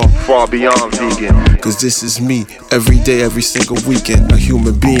raw, far beyond vegan? Cause this is me, every day, every single weekend. A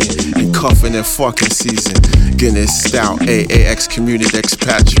human being in cuffing and fucking season. Guinness stout, AAX community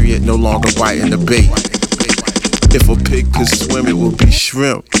expatriate, no longer biting the bait. If a pig could swim, it would be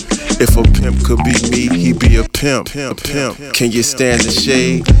shrimp. If a pimp could be me, he'd be a pimp. Can you stand the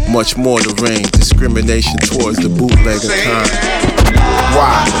shade? Much more the rain. Discrimination towards the bootlegger kind.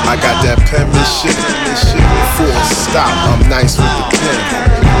 Why? I got that penmanship. Full stop, I'm nice with the pen.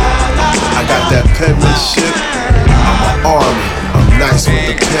 I got that penmanship. I'm an army, I'm nice with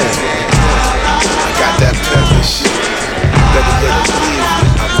the pen. I got that penmanship. Better yet believe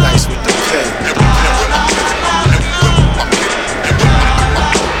me, I'm nice with the pen.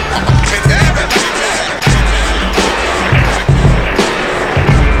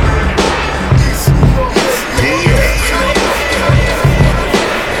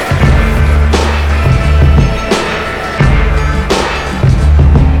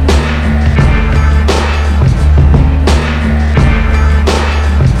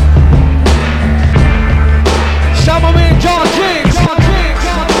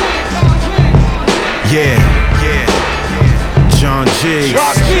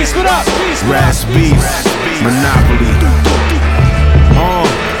 Ras Beats, Monopoly.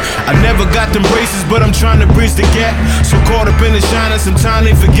 I never got them braces, but I'm trying to bridge the gap. So caught up in the shine and sometimes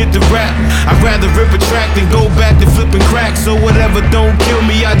they forget to rap. I'd rather rip a track than go back to flipping crack. So whatever don't kill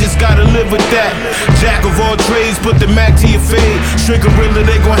me, I just gotta live with that. Jack of all trades, put the Mac to your fade. Shrink gorilla,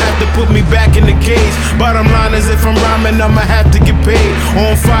 they gon' have to put me back in the cage. Bottom line is if I'm rhyming, I'ma have to get paid.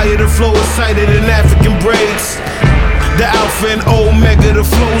 On fire, the flow is sighted in African braids. The alpha and omega, the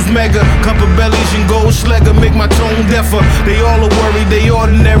flow's mega. Cup of bellies and gold schlegger make my tone deafer. They all are worried, they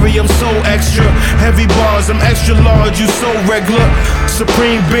ordinary, I'm so extra. Heavy bars, I'm extra large, you so regular.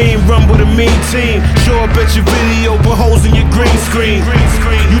 Supreme beam, rumble the mean team. Show up at your video, put holes in your green screen.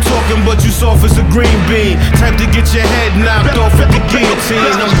 You talking but you soft as a green bean. Time to get your head knocked off at the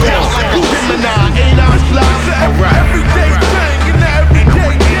guillotine. I'm gone. Alright. Everyday thing in the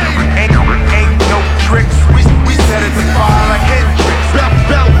everyday game. Ain't no tricks. We set it to fire like Hendrix.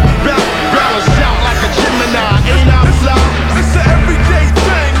 Balance out like a Gemini. Ain't I fly? It's an everyday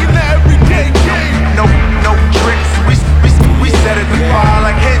thing in the everyday game. No tricks. We set it to fire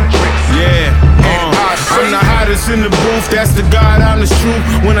like Hendrix. Yeah. I'm the hottest in the booth, that's the God honest truth.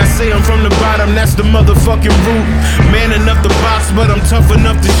 When I say I'm from the bottom, that's the motherfucking root. Man enough to box, but I'm tough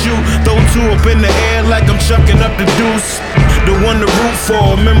enough to shoot. Throw two up in the air like I'm chucking up the deuce. The one to root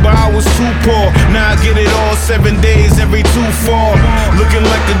for, remember I was too poor. Now I get it all 7 days, every 2-4. Looking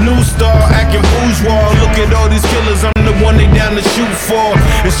like a new star, acting bourgeois. Look at all these killers, I'm the one they down to shoot for.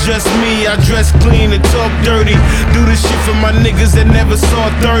 It's just me, I dress clean and talk dirty. Do this shit for my niggas that never saw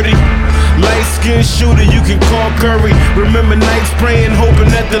 30. Light skin shooter, you can call Curry. Remember nights praying,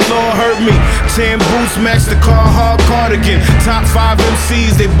 hoping that the Lord hurt me. 10 boots match the Carhartt cardigan. Top 5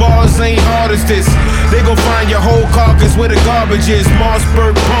 MCs, they bars ain't hard as this. They gon' find your whole carcass where the garbage is.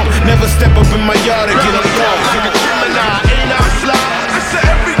 Mossberg pump, never step up in my yard again. I'm gone. Gemini, ain't I fly? It's an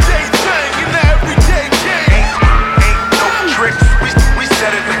everyday thing in the everyday game. Ain't no tricks. We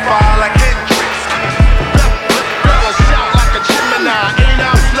set it to fire like Hendrix. Balance out like a Gemini, ain't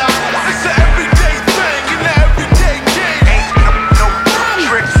I fly? It's an everyday thing in the everyday game. Ain't no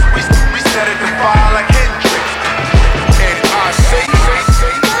tricks. We set it to fire like Hendrix. And I say.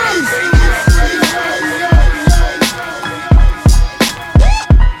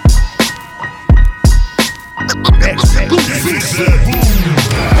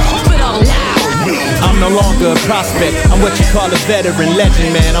 I'm no longer a prospect, I'm what you call a veteran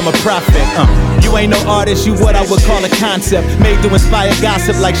legend, man, I'm a prophet. You ain't no artist, you what I would call a concept, made to inspire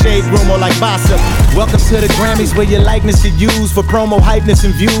gossip like Shade Room or like Bossip. Welcome to the Grammys where your likeness get used for promo, hypeness,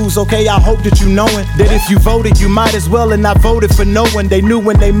 and views. Okay, I hope that you knowin' that if you voted, you might as well and not voted for no one. They knew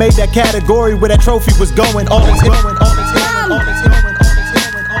when they made that category where that trophy was going. All it's going, all it's going, all it's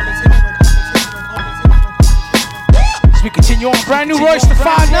going, all it's going. We continue on brand new Royce to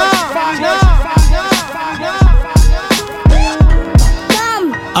find out.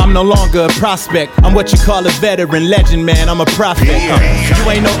 I'm no longer a prospect. I'm what you call a veteran, legend, man. I'm a prophet. You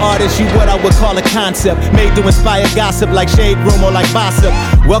ain't no artist, you what I would call a concept. Made to inspire gossip like Shade Room or like Bossip.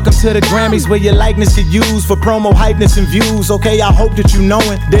 Welcome to the Grammys where your likeness get used for promo, hypeness, and views. Okay, I hope that you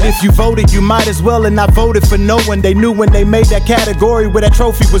knowin' that if you voted, you might as well and not voted for no one. They knew when they made that category where that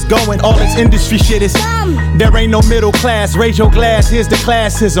trophy was going. All this industry shit is there ain't no middle class. Raise your glass, here's the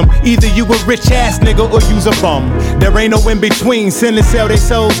classism. Either you a rich ass nigga or you's a bum. There ain't no in between. Sinners sell their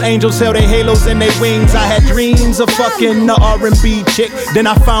souls, angels sell their halos and their wings. I had dreams of fucking the R&B chick. Then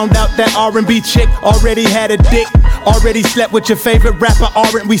I found out that R&B chick already had a dick. Already slept with your favorite rapper,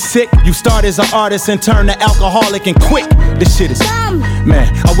 aren't we sick? You start as an artist and turn to alcoholic and quick. This shit is man,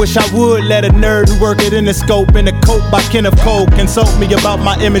 I wish I would let a nerd who work it in the scope in a coat by Kenneth Cole consult me about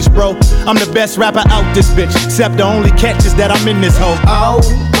my image, bro. I'm the best rapper out this bitch, except the only catch is that I'm in this hoe. Oh,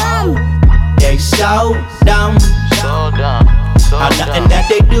 they so dumb. So dumb. How nothing that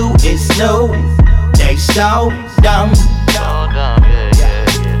they do is new. They so dumb. So dumb,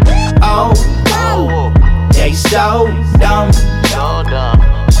 yeah. Oh, they so dumb. So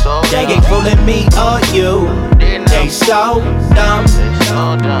dumb. So they ain't fooling me or you. They so dumb.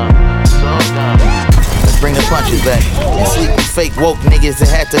 So dumb. So dumb. Let's bring the punches back. And sleepy fake woke niggas that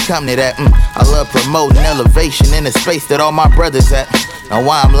had to come to that. I love promoting elevation in the space that all my brothers at. Now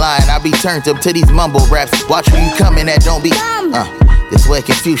why I'm lying, I be turned up to these mumble raps. Watch who you coming at, don't be this where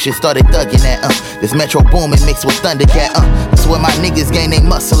Confucius started thugging at, this Metro Boomin mixed with Thundercat, this where my niggas gain they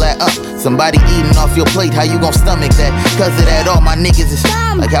muscle at, somebody eating off your plate, how you gon' stomach that? Cause of that, all my niggas is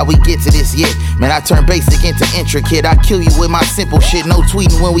like how we get to this, yeah. Man, I turn basic into intricate, I kill you with my simple shit, no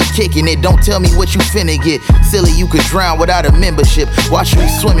tweeting when we kicking it, don't tell me what you finna get. Silly, you could drown without a membership, watch who you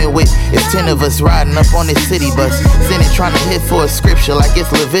swimming with. It's 10 of us riding up on this city bus, sitting trying to hit for a scripture like it's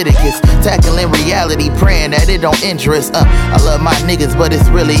Leviticus, tackling reality, praying that it don't injure us, I love my niggas, but it's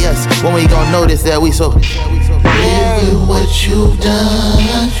really us. When we gon' notice that we so live with what you've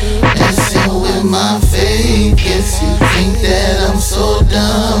done, messing with my faith. Guess you think that I'm so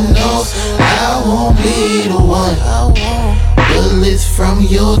dumb. No, I won't be the one. Bullets from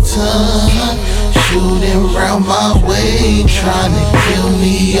your tongue shooting round my way, trying to kill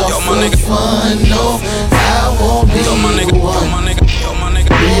me off for fun. No, I won't be the one.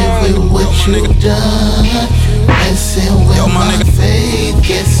 Live with what you've done, messing with my faith.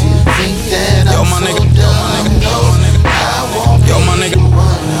 Guess you think that I'm so dumb. No, I won't be the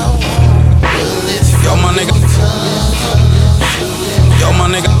one. Bullets from your tongue, Yo, my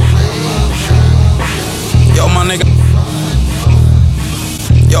nigga. Yo, my nigga.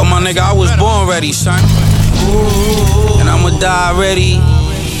 Yo, my nigga, I was born ready, son. And I'ma die ready.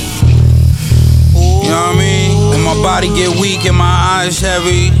 You know what I mean? When my body get weak and my eyes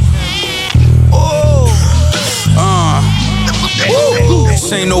heavy.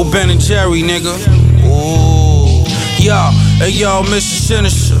 This ain't no Ben and Jerry, nigga. Yo, hey yo, Mr.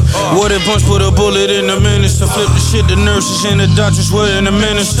 Sinister. What a punch, put a bullet in the minister. Flip the shit, the nurses and the doctors were in the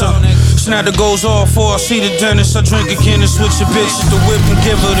minister. Snap the goes off before I see the dentist. I drink a can and switch the bitches, the whip and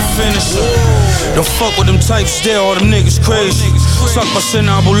give her the finisher. Don't fuck with them types there, all them niggas crazy. Suck my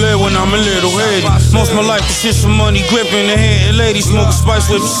Cinabule when I'm a little heady. Most of my life, the shit some money gripping the head. Ladies smoking spice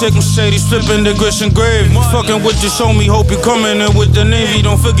with sick Mercedes, flipping the grits and gravy. Fucking with the show me, hope you coming in with the Navy.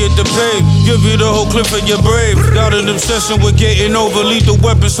 Don't forget to pay. Give you the whole clip for your brave. Got an obsession with getting over. Lethal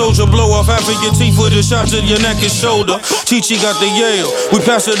weapon, soldier, blow off half of your teeth with a shot to your neck and shoulder. Chichi got the Yale. We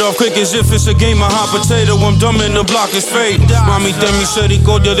pass it off quick as if it's a game of hot potato. I'm dumb in the block is fade. Mami tell me said he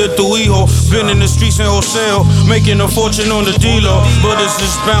called you de tu hijo. Been in the streets and wholesale, making a fortune on the dealer. But it's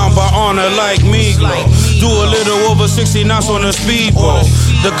just bound by honor like me. Do a little over 60 knots on the speedboat.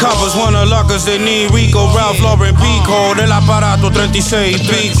 The coppers wanna lock us, they need Rico, Ralph Lauren, Pico. Del aparato 36 y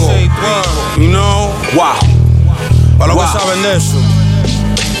pico. You know? Wow. Para los que saben de eso.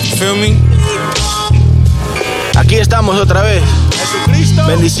 Feel me? Aquí estamos otra vez.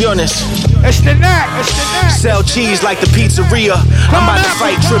 Bendiciones. ESTEE NACK. Sell cheese like the pizzeria. I'm about to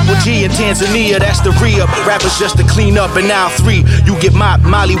fight Triple G in Tanzania. That's the re-up. Rappers just to clean up and now 3. You get mopped,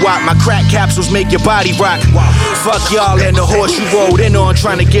 mollywop. My crack capsules make your body rock. Fuck y'all and the horse you rode in on,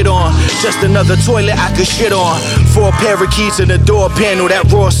 trying to get on. Just another toilet I could shit on. 4 parakeets in the door panel.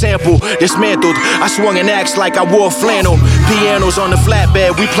 That raw sample dismantled. I swung an axe like I wore flannel. Pianos on the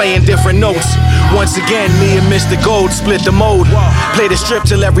flatbed. We playing different notes. Once again, me and Mr. Gold split the mode. Play the strip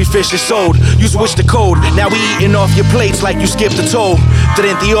till every fish is sold. road. You switched the code, now we eating off your plates like you skipped the toll.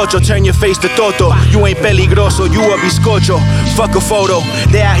 38, turn your face to Toto. You ain't peligroso, you a bizcocho. Fuck a photo,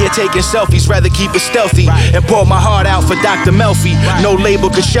 they out here taking selfies, rather keep it stealthy. And pour my heart out for Dr. Melfi. No label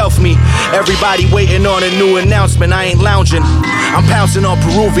could shelf me. Everybody waiting on a new announcement, I ain't lounging. I'm pouncing on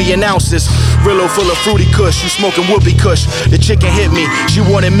Peruvian ounces. Rillo full of fruity kush, you smoking whoopee kush. The chicken hit me, she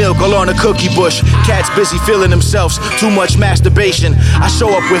wanted milk all on a cookie bush. Cats busy feeling themselves, too much masturbation. I show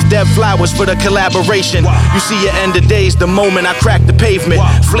up with dead flowers for the collaboration. You see your end of days the moment I crack the pavement.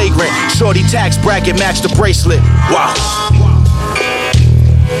 Flagrant, shorty tax bracket match the bracelet. Wow.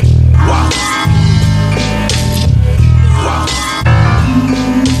 Wow.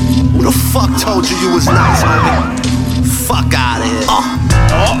 Who the fuck told you you was nice, homie? Fuck outta here.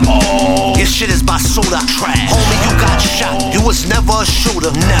 Your shit is basura. Trash. Homie, you got shot. You was never a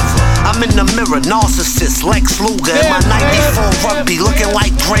shooter. Never. I'm in the mirror, narcissist, Lex Luger. In my 94 rugby, looking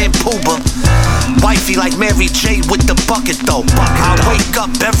like Grand Pooba. Wifey like Mary J with the bucket though. I wake up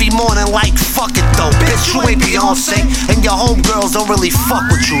every morning like fuck it though. Bitch, you ain't Beyonce, and your homegirls don't really fuck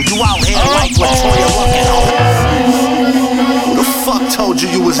with you. You out here like Latoya looking home. Who the fuck told you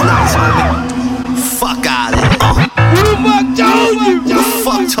you was nice, homie? Fuck outta here. Who the fuck told you? Who the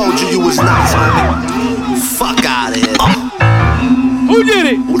fuck told you you was nice, homie? Fuck outta here. Who did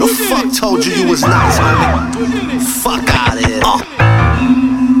it? Who the fuck told you you was nice, homie? Fuck outta here.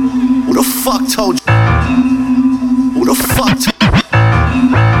 Who the fuck told you? Who the fuck?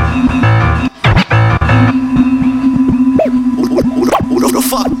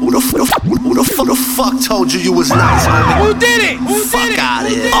 Who the fuck told you you was nice, homie? Who did it? Fuck outta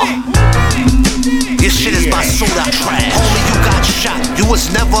here. Your shit is basura. Trash. Homie, you got shot. You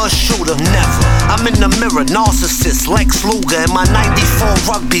was never a shooter. Never. I'm in the mirror, narcissist, Lex Luger. In my 94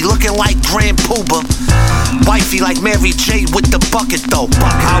 rugby, looking like Grand Pooba. Wifey like Mary J with the bucket though.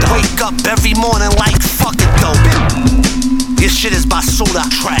 I wake up every morning like fuck it though. Your shit is basura.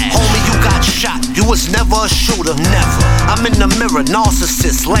 Trash. Homie, you got shot. You was never a shooter. Never. I'm in the mirror,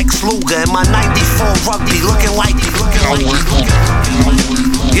 narcissist, Lex Luger. In my 94 rugby, looking like.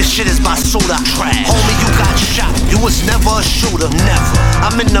 Your shit is basura. Trash. Homie, you got shot. You was never a shooter. Never.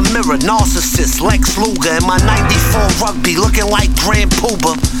 I'm in the mirror, narcissist, Lex Luger. In my 94 rugby, looking like Grand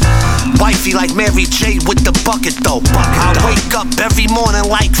Pooba. Wifey like Mary J with the bucket though. I wake up every morning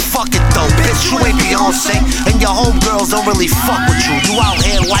like fuck it though. Bitch, you ain't Beyonce, and your homegirls don't really fuck with you. You out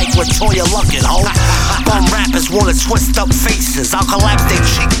here like Latoya looking, ho. Bum rappers wanna twist up faces. I'll collapse their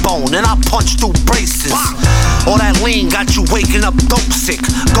cheekbone and I'll punch through braces. All that lean got you waking up dope sick.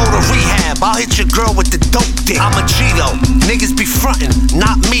 Go to rehab, I'll hit your girl with the dope dick. I'm a G though, niggas be frontin',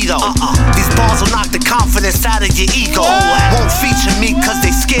 not me though. These bars will knock the confidence out of your ego. Won't feature me cause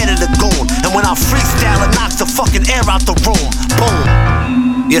they scared of the goon. And when I freestyle, it knocks the fucking air out the room.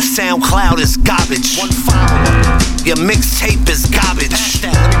 Boom. Your SoundCloud is garbage. One follower. Your mixtape is garbage.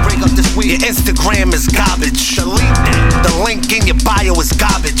 Let me break up this weed. Your Instagram is garbage. Delete that. The link in your bio is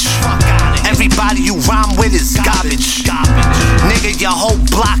garbage. Fuck out it. Everybody you rhyme with is garbage. Nigga, your whole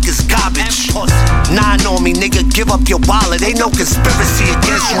block is garbage. Nah, know me, nigga, give up your wallet. Ain't no conspiracy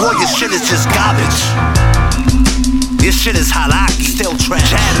against you. All your shit is just garbage. Your shit is halaki, still trash.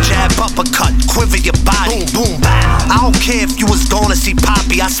 Jab, jab, uppercut, quiver your body. Boom, boom, bow. I don't care if you was going to see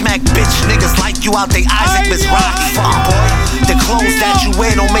Poppy. I smack bitch niggas like you out they Isaac Miss Rocky. Fuck boy, the clothes that you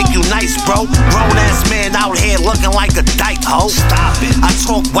wear don't make you nice, bro. Grown ass man out here looking like a dyke hoe. Stop it. I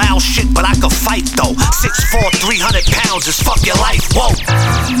talk wild shit, but I can fight though. 6'4", 300 pounds is fuck your life. Whoa.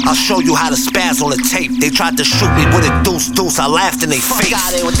 I'll show you how to spaz on the tape. They tried to shoot me with a deuce. I laughed in they face. Fuck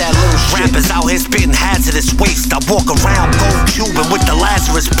out there with that little shit. Rappers out here spitting hazardous waste. I walk around gold Cuban with the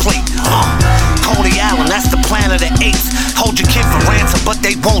Lazarus plate. Coney Island, that's the planet of the apes. Hold your kid for ransom, but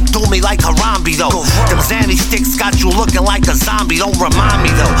they won't do me like Harambe though. Them Zanny sticks got you looking like a zombie. Don't remind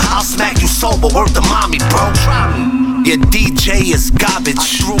me though. I'll smack you sober, worth the mommy, bro. Your DJ is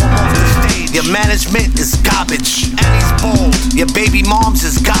garbage. Your management is garbage. And he's bold. Your baby moms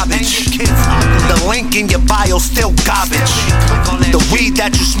is garbage. The link in your bio still garbage. The weed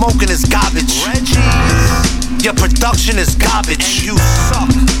that you smoking is garbage. Your production is garbage. You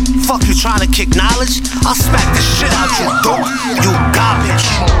suck. Fuck you trying to kick knowledge? I'll smack the shit out you, dope. You garbage.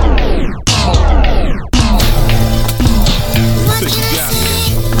 Think you got me.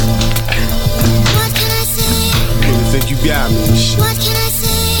 Really think you got me and shit. What can I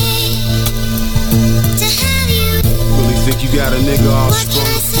say to have you? Really think you got a nigga all strung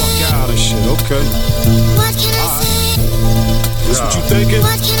the fuck out and shit. Okay. What can I say? That's what you thinking?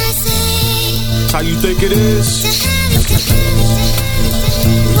 What can I say? How you think it is? You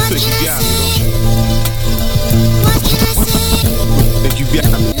think you got me, don't you? What can I say? Think you got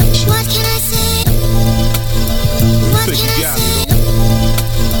me. What can I say? What Think can you I got say? me.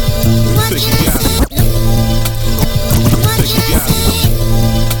 What Think can you I got me. say? What Think you can I got me. say?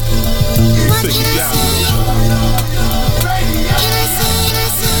 What Think you can I got me. say?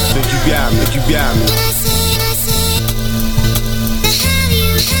 Think you got me. Think you got me.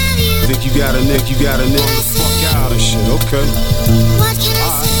 Think you got a nigga. You got a nigga. The fuck out of shit. Okay. Alright.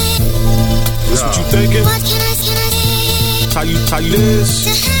 That's what you thinking? How you this?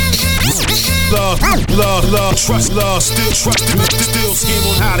 Love, trust, still trusting me, still scheme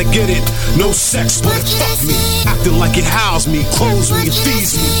on how to get it. No sex, but it fuck me. Acting like it housed me, clothes me, and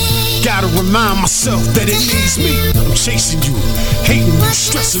feeds me. Gotta remind myself that it needs me. I'm chasing you, hating you,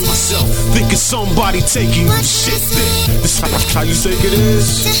 stressing myself, thinking somebody taking you. Shit, this how you think it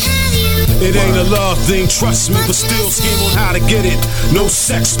is? It ain't a love thing, trust me, but still scheme on how to get it. No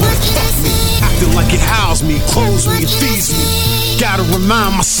sex, but it fuck me. Acting like it housed me, clothes me, and feeds me. Gotta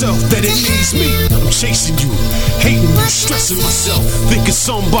remind myself that it needs me. I'm chasing you, hating you, stressing myself, thinking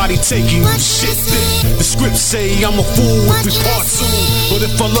somebody taking you. Shit, the script say I'm a fool if we part soon, but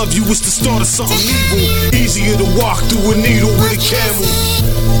if I love you, it's the start of something evil. Easier to walk through a needle with a camel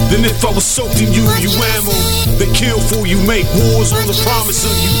than if I was soaked in you ammo. They kill for you, make wars on the promise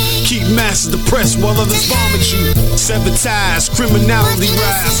of you. Keep masses depressed while others vomit you. Sever ties, criminality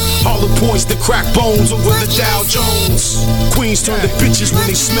rise. Hollow points that crack bones over the Dow Jones. Queens turn to bitches when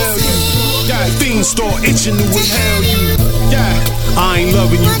they smell you. Yeah, fiends start itching to inhale you. Yeah, I ain't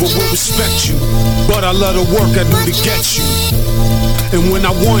loving you, but will respect you. But I love the work I do to get you. And when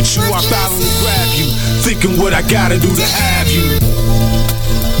I want you, I battle and grab you, thinking what I gotta do to have you.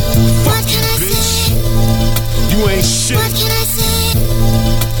 Fuck you, bitch. You ain't shit. Fuck you,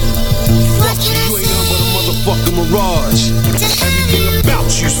 you ain't nothing but a motherfucking mirage. Everything about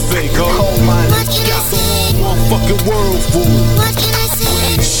you's fake, ho. Got the whole motherfucking world fool. You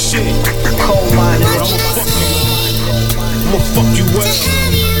ain't shit. I'ma fuck you well.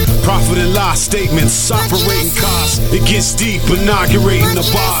 Profit and loss statements, operating costs. It gets deep, inaugurating the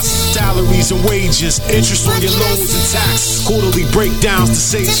boss. Salaries and wages, interest on your loans and tax. Quarterly breakdowns to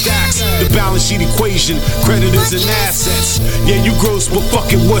save stacks. The balance sheet equation, creditors and assets. Yeah, you gross, but fuck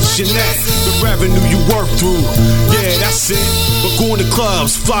it, what's your net? The revenue you work through, yeah, that's it. But going to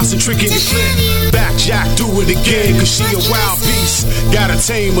clubs, flossing, tricking your flip. Back Jack, do it again, cause she a wild beast. Gotta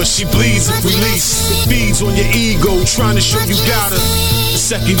tame her, she bleeds and release. It feeds on your ego, trying to show you got her. The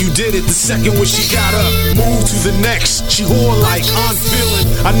second you did it, the second when she got up, move to the next. She whore like unfeeling.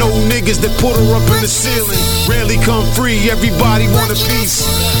 I know niggas that put her up in the ceiling. Rarely come free, everybody want a piece.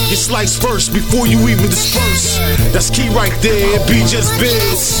 You slice first before you even disperse. That's key right there, it be just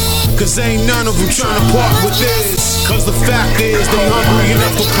biz. Cause ain't none of them trying to part with this. Cause the fact is, they hungry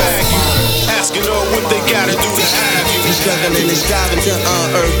enough to pack you. Asking her what they gotta do to have you. We struggling and striving to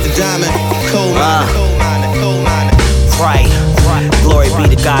unearth the diamond. Coal miner, coal miner, coal miner. Right. Glory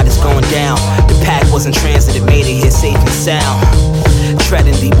be to God, it's going down. The pack was in transit, it made it here safe and sound.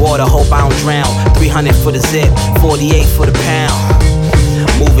 Treading deep water, hope I don't drown. 300 for the zip, 48 for the pound.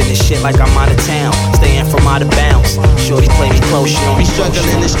 Moving this shit like I'm out of town, staying from out of bounds. Shorty play me close, she only struggling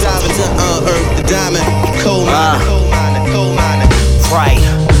and striving to unearth the diamond. Coal miner, coal miner, coal miner. Right.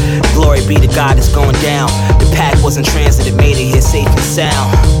 Glory be to God, it's going down. The pack was in transit, it made it here safe and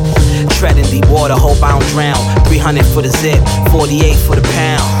sound. Treading deep water, hope I don't drown. 300 for the zip, 48 for the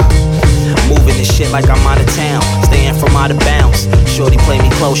pound. Moving this shit like I'm out of town, staying from out of bounds. Shorty play me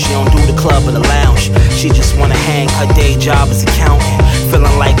close, she don't do the club or the lounge. She just wanna hang, her day job is accounting.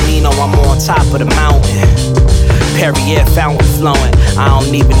 Feeling like Nino, I'm on top of the mountain. Perrier fountain flowing. I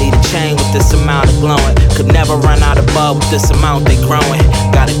don't even need a chain with this amount of glowing. Could never run out of bud with this amount they growing.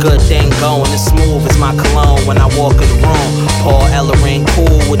 Got a good thing going, as smooth as my cologne when I walk in the room. Paul Ellering,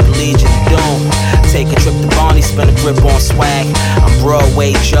 cool with the Legion of Doom. Take a trip to Barney, spin a grip on swag. I'm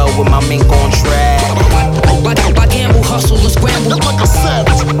Broadway Joe with my mink on track. I gamble, hustle, and scramble like a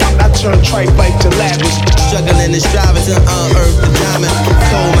savage. I turn trite bike to lavish. Struggling and striving to unearth the diamond.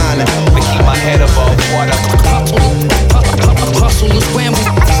 Coal miner. I keep my head above water. Hustle and scramble.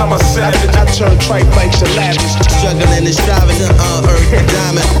 I'm a savage. I turn trite bike to lavish. Struggling and striving to unearth the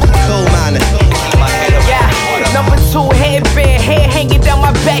diamond. Coal miner. Number 2 headband, hair hanging down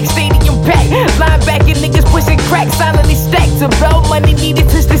my back, stadium pack. Linebacker niggas pushing crack, silently stacked. To belt money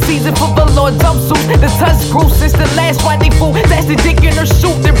needed since the season for velour jumpsuit. The touch grew since the last rendezvous. That's the dick in her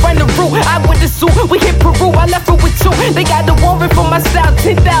shoot, then run the route. I with the suit, we hit Peru, I left her with 2. They got the warrant for my style,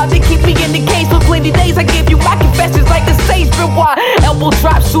 10,000. They keep me in the case for plenty days. I give you my confessions like a sage benoit. El double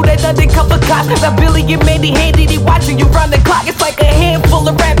drop, shoot at undercover cops. Now Billy and Mandy handy, they watching you round the clock. It's like a handful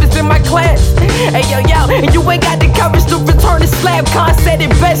of rappers in my class. Hey yo, and you ain't got the courage to return the slab. Con said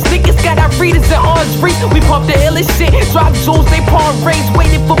it best, niggas got our readers and orange free. We pump the illest shit, drop jewels, they palm rings,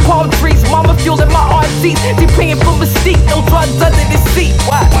 waiting for palm trees. Mama fueling my RCs, she paying for mystique, no drugs under the seat.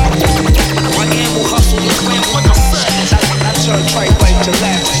 Why? My animal hustle is when what the sun. I turn trite white to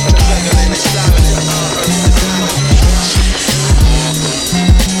laugh, to leather in the silence.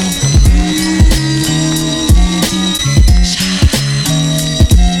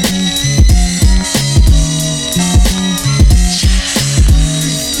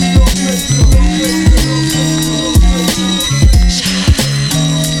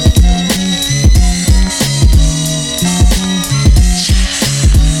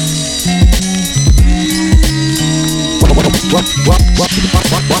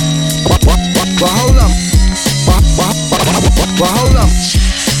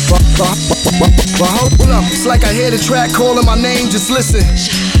 Hold up, it's like I hear the track calling my name, just listen.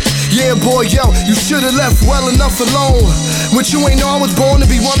 Yeah, boy, yo, you should've left well enough alone. But you ain't know I was born to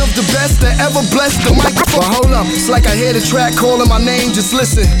be one of the best that ever blessed the microphone. Hold up, it's like I hear the track calling my name, just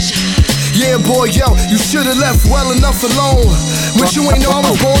listen. Yeah, boy, yo, you should've left well enough alone. But you ain't know I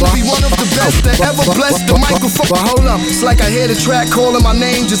was born to be one of the best that ever blessed the microphone. Hold up, it's like I hear the track calling my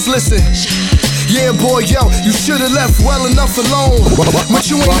name, just listen. Yeah, boy, yo, you should've left well enough alone. But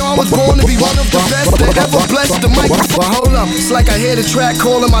you ain't know I was born to be one of the best that ever blessed the microphone. Hold up, it's like I hear the track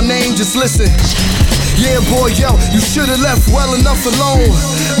calling my name, just listen. Yeah, boy, yo, you should've left well enough alone.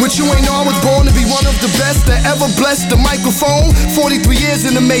 But you ain't know I was born to be one of the best that ever blessed the microphone. 43 years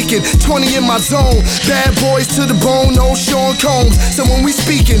in the making, 20 in my zone. Bad boys to the bone, no Sean Combs. So when we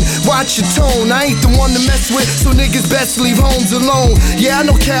speaking, watch your tone. I ain't the one to mess with, so niggas best leave homes alone. Yeah, I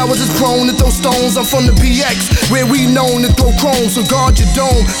know cowards is prone to throw stones. I'm from the BX, where we known to throw chrome. So guard your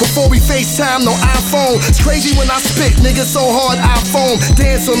dome before we FaceTime, no iPhone. It's crazy when I spit, niggas so hard iPhone.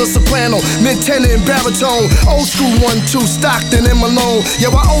 Dance on the soprano, mid tenor and baritone. Old school 1-2, Stockton and Malone.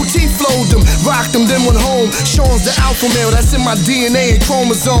 Yeah, I OT flowed them, rocked them, then went home. Sean's the alpha male, that's in my DNA and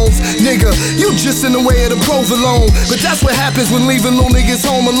chromosomes. Nigga, you just in the way of the provolone. But that's what happens when leaving little niggas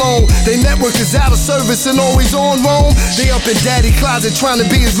home alone. They network is out of service and always on roam. They up in daddy closet trying to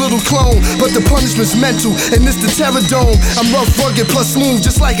be his little clone. But the punishment's mental, and it's the terror dome. I'm rough, rugged, plus smooth,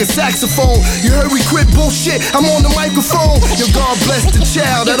 just like a saxophone. You heard we quit bullshit, I'm on the microphone. Yo, God bless the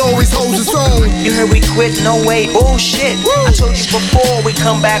child that always holds his own. You heard we quit, no way, oh shit. Woo. I told you before, we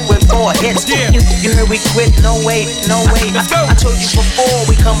come back with 4 hits. Yeah. You heard we quit, no way, no way. I told you before,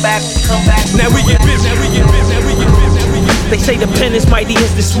 we come back. Now we get bit, They say the pen is mighty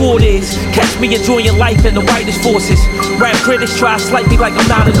as the sword is. Catch me enjoying life in the widest forces. Rap critics try to slight me like I'm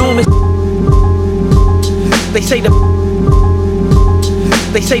not enormous. They say the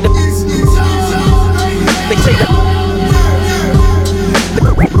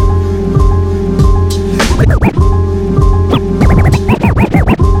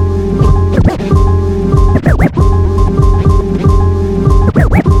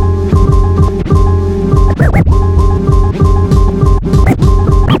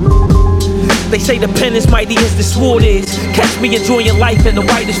They say the pen is mighty as the sword is. Catch me enjoying life in the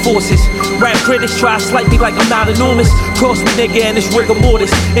widest forces. Rap critics try to slight me like I'm not enormous. Cross me nigga and it's rigor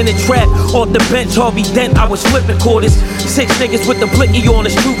mortis. In the trap, off the bench, Harvey Dent, I was flipping quarters. 6 niggas with the blicky on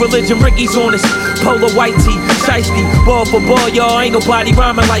us. True religion, Ricky's on us. Polo white tee, shiesty, ball for ball, y'all. Ain't nobody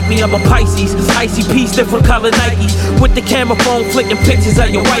rhyming like me, I'm a Pisces. Icy piece, different color Nikes. With the camera phone, flicking pictures of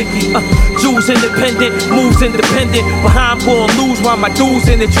your wifey. Jews independent, moves independent. Behind pouring lose while my dudes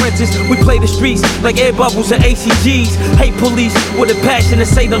in the trenches. We play the streets like air bubbles and ACGs. Hate police with a passion to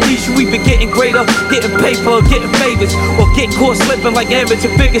say the least. You either getting greater, getting paper, getting favors, or get caught slipping like average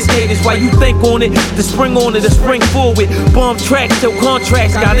and figure skaters. While you think on it, the spring on it, the spring forward. Bomb tracks till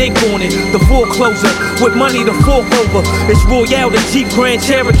contracts got ink on it. The foreclosure with money to fork over. It's Royale, the Jeep Grand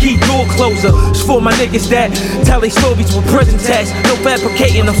Cherokee door closer. It's for my niggas that tell they stories with prison tax. No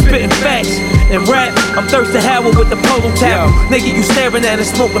fabricating, I'm spitting facts. And rap, I'm thirsty Howard with the polo towel. Nigga, you staring at and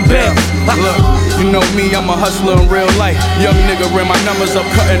smoking barrels. Look, you know me, I'm a hustler in real life. Young nigga ran my numbers up,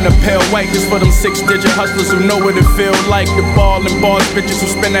 cutting the pale white. This for them 6-digit hustlers who know what it feel like. The ball and bars bitches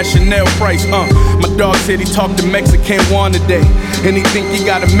who spend that Chanel price. My dog said he talked to Mexican one today, and he think he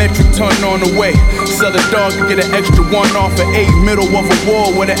got a metric ton on the way. Sell the dog to get an extra 1 off at 8. Middle of a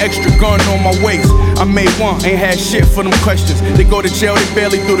war with an extra gun on my waist. I made one, ain't had shit for them questions. They go to jail, they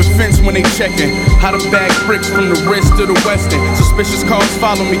barely through the fence when they checkin'. How to bag bricks from the wrist to the western. Suspicious cars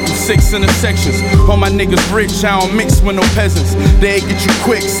follow me through 6 intersections. All my niggas rich, I don't mix with no peasants. They get you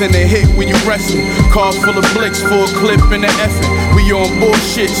quick, send a hit when you wrestling. Car full of blicks, full clip. clip in the effing. We on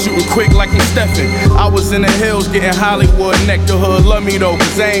bullshit, shooting quick like I'm Stephen. I was in the hills getting Hollywood neck. The hood love me though,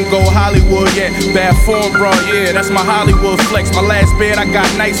 cause they ain't go Hollywood yet. Bad form, bro, yeah, that's my Hollywood flex. My last bed I got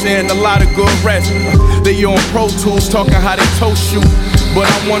nice and a lot of good rest. They on Pro Tools talking how they toast you, but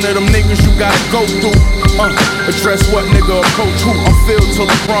I'm one of them niggas you gotta go through. Address what nigga approach who? I'm Phil to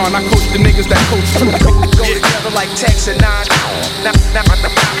LeBron, I coach the niggas that coach too. Go together like Tex and nine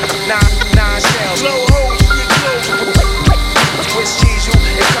shells. Twist cheese you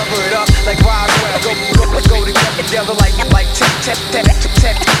and cover it up like Roswell. Go together like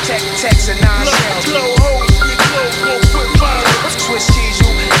Tex and nine shells. Twist cheese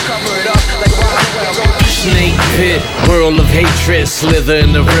you and cover it up like Roswell. Snake pit, world of hatred, slither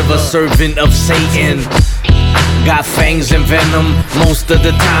in the river, servant of Satan. Got fangs and venom, most of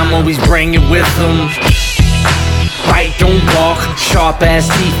the time always bring it with them. Bite, don't walk, sharp ass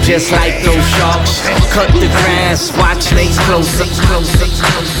teeth just like those sharks. Cut the grass, watch snakes closer.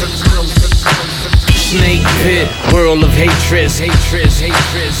 Snake pit, world of hatred. Snake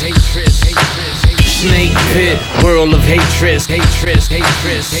pit, world of hatred. Snake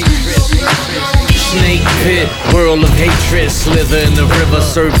pit, world of hatred, slither in the river,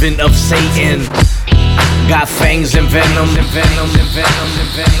 servant of Satan. Got fangs and venom.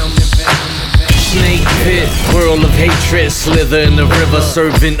 Snake pit, world of hatred, slither in the river,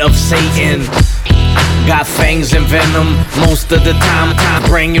 servant of Satan. Got fangs and venom, most of the time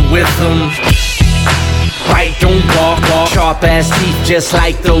bring it with them. Bite, don't walk, sharp ass teeth just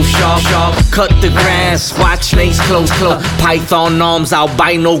like those sharp. Cut the grass, watch snakes close. Python arms,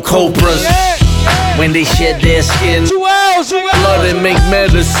 albino cobras. When they shed their skin, blood and make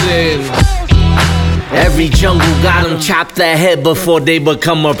medicine. Every jungle got them chop their head before they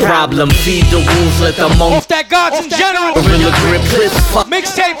become a problem. Feed the wolves, let them off that gods in general. Gorilla grip, clip, fuck.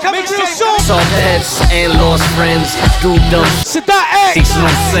 Mixtape coming real soon. Soft heads and lost friends. Through them, makes no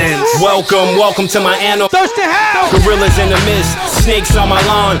sense. Welcome to my animal. Thirsty house. Gorillas in the mist, snakes on my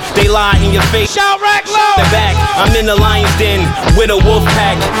lawn. They lie in your face. Shout rack low. They're back. I'm in the lion's den with a wolf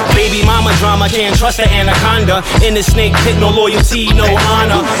pack. Baby mama drama, can't trust the anaconda. In the snake pit, no loyalty, no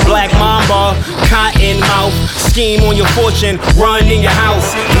honor. Black mamba, cotton mouth. Scheme on your fortune, run in your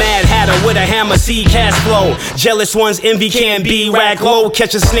house. Mad Hatter with a hammer, see cash flow. Jealous ones, envy can't be rack low.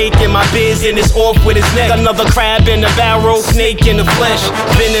 Catch a snake in my biz and it's off with his neck. Another crab in the barrel, snake in the flesh.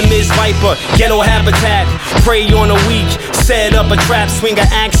 Venomous viper, ghetto habitat. Prey on the weak, set up a trap. Swing an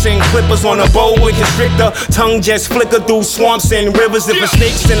axe and clippers on a bow with constrictor. Tongue just flicker through swamps and rivers. If a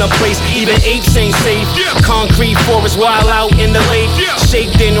snake's in a place, even apes ain't safe. Concrete forest, wild out in the lake.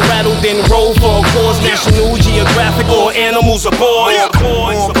 Shake then rattle then roll for a cause. National Geographic or animals aboard. Y'all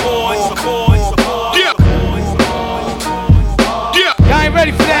ain't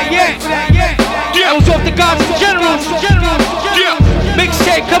ready for that yet. That was off the gods in general.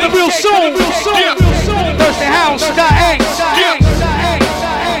 Mixtape coming real soon. Thirsty House, .X.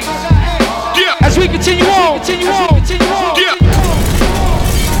 As we continue on.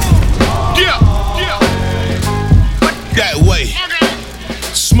 That way.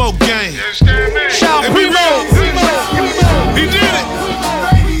 Smoke gang. Shout Primo. He did it.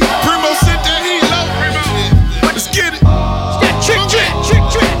 Primo sent that heat low. Let's get it. Trick.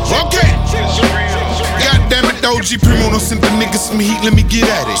 Okay. Goddamn it, OG Primo done sent the niggas some heat. Let me get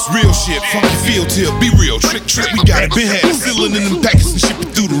at it. It's real shit. Funky feel till be real. Trick. We got it. Been had it. Sealing in them packets and shipping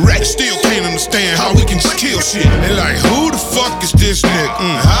through the rack. Still can't understand how we can just kill shit. They like, who the fuck is this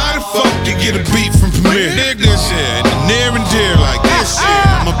nigga? How the fuck they get a beat from Premier? Dig this shit. Near and dear like this shit.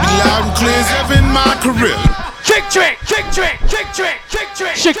 I'ma be loud and clear as ever in my career. Trick.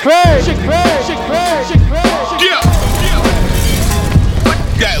 Shit crazy. Yeah.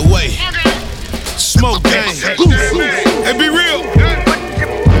 That way. Smoke gang. Hey, be real.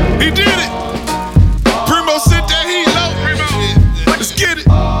 He did it. Primo sent that heat low. Let's get it.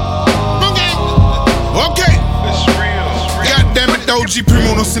 Okay. Goddamn it, OG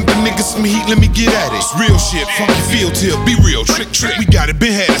Primo done sent the niggas some heat. Let me get at it. It's real shit. Funky feel till be real. Trick. We got it.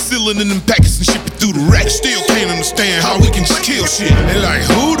 Been had it. Sealing in them packets and shipping through the rack. Still can't understand how we can just kill shit. They like,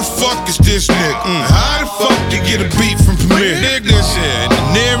 who the fuck is this nigga? How the fuck they get a beat from Premier? Dig this shit.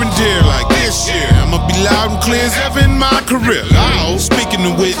 Near and dear like this shit. I'ma be loud and clear as ever in my career. Oh, speaking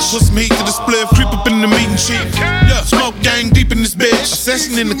of which, put some heat to the spliff. Creep up in the meeting sheet. Yeah, smoke gang deep in this bitch. A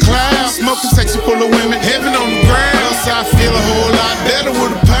session in the clouds. Smoking sexy full of women. Heaven on the ground. Else I feel a whole lot better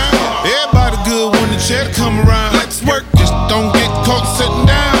with a pound. Everybody good when the cheddar come around. Let's work, just don't get caught sitting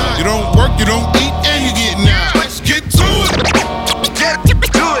down. You don't work, you don't eat, and you get now. Let's get to it. Get to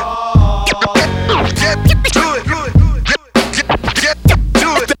it.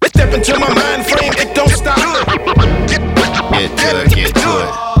 Step into my mind frame, it don't stop.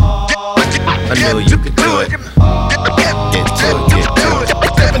 I knew you could do it. Get to it.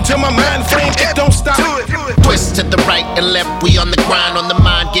 Step into my mind frame, it don't stop. Twist to the right and left, we on the grind, on the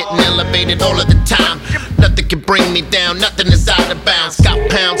mind, getting elevated all of the time. Nothing can bring me down, nothing is out of bounds.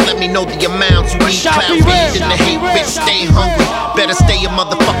 Got pounds, let me know the amounts. You need clowns, feed in the hate, bitch, stay hungry. Better stay your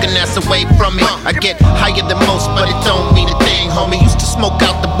motherfucking ass away from me. I get higher than most, but it don't mean a thing, homie. Used to smoke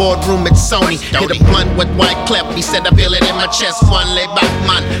out the boardroom at Sony. Hit a blunt with white clef, he said I feel it in my chest. One lay back,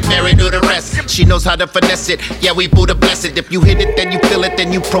 man, married to the rest. She knows how to finesse it, yeah, we Buddha bless it. If you hit it, then you feel it,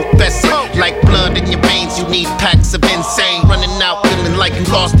 then you profess it. Like blood in your veins, you need packs of insane. Running out, feeling like you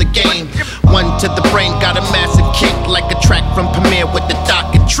lost the game. One to the brain, got a massive kick, like a track from Premiere with the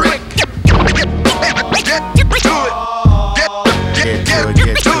docket trick.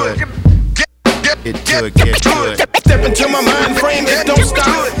 Get to it. Step into my mind frame, it don't stop.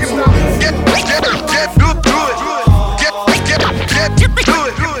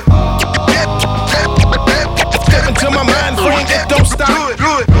 Step into my mind frame, it don't stop.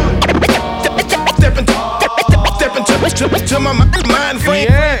 Step into my mind frame.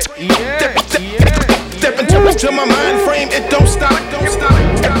 Step into my mind frame, it don't stop.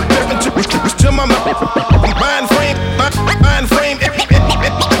 Step into my mind frame, mind frame.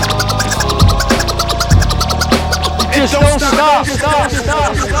 Just don't stop.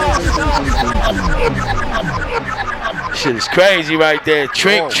 Shit is crazy right there.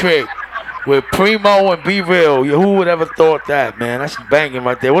 Trick with Primo and Be Real. Who would ever thought that, man? That's banging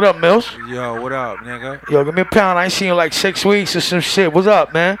right there. What up, Mills? Yo, what up, nigga? Yo, give me a pound. I ain't seen you in like 6 weeks or some shit. What's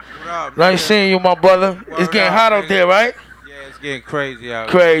up, man? What up, nice seeing you, my brother. It's getting hot out there, right? Yeah, it's getting crazy out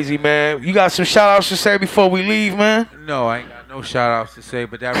Crazy, man. You got some shout outs to say before we leave, man? No, I ain't got no shout outs to say,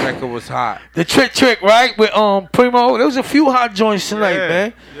 but that record was hot. The Trick, right? With Primo. There was a few hot joints tonight,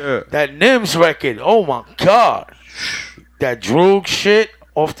 man. Yeah. That Nims record. Oh my God. That Droog shit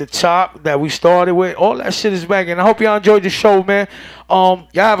off the top that we started with. All that shit is banging. I hope y'all enjoyed the show, man. Y'all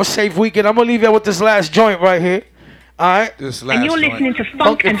have a safe weekend. I'm gonna leave y'all with this last joint right here. Alright? And you're listening to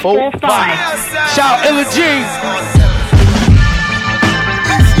Funk and 4-5. Shout Illa Ghee.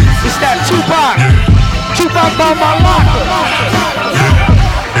 It's that Tupac by my locker.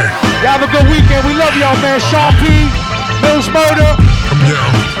 Y'all have a good weekend. We love y'all, man. Sean P, Mills Murder.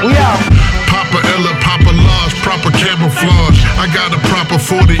 We out. Papa Illa, Papa Large, proper camouflage. I got a proper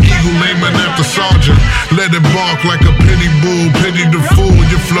 40 eagle aiming at the sergeant. Let it bark like a pity bull, pity the fool.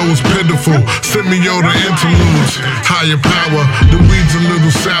 Your flow is pitiful. Send me all the interludes. Higher power, the weed's a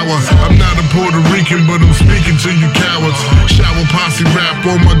little sour. I'm not a Puerto Rican, but I'm speaking to you cowards. Shower posse rap,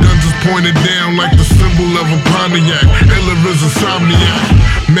 all my guns is pointed down like the symbol of a Pontiac. Illa is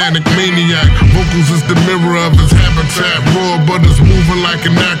insomniac, manic maniac. Vocals is the mirror of his habitat. Raw, but it's moving like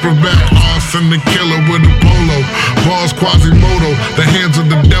an acrobat. And the killer with a polo. Bars Quasimodo. The hands of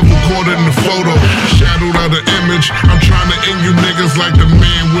the devil caught in the photo. Shadowed out the image. I'm trying to end you niggas like the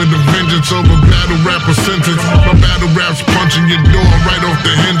man with a vengeance over battle rapper sentence. My battle rap's punching your door right off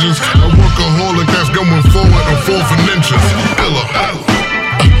the hinges. A workaholic that's going forward on 4th and inches. Illa.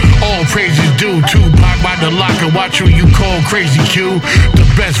 All praises due Tupac by the locker. Watch who you call Crazy Q. The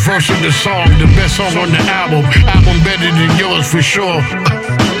best verse of the song. The best song on the album. Album better than yours for sure.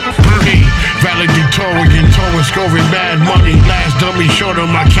 Valedictorian, towing, scoring bad money. Last dummy showed him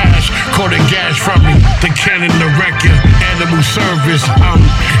my cash, caught a gash from me. The cannon, the record, animal service. I'm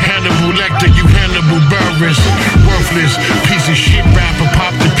Hannibal Lecter, you Hannibal Burris. Worthless, piece of shit rapper,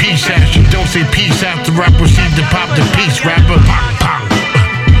 pop the peace ass. You don't say peace after I proceed to pop the peace rapper. Pong, pong.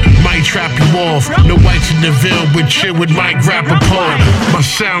 Might trap you off, no whites in the veil, but shit with Mike rap upon. My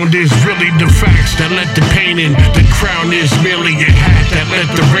sound is really the facts that let the pain in. The crown is merely a hat that let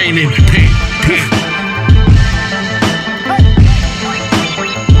the rain in.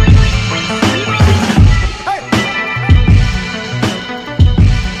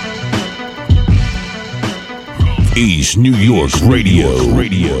 East New York Radio.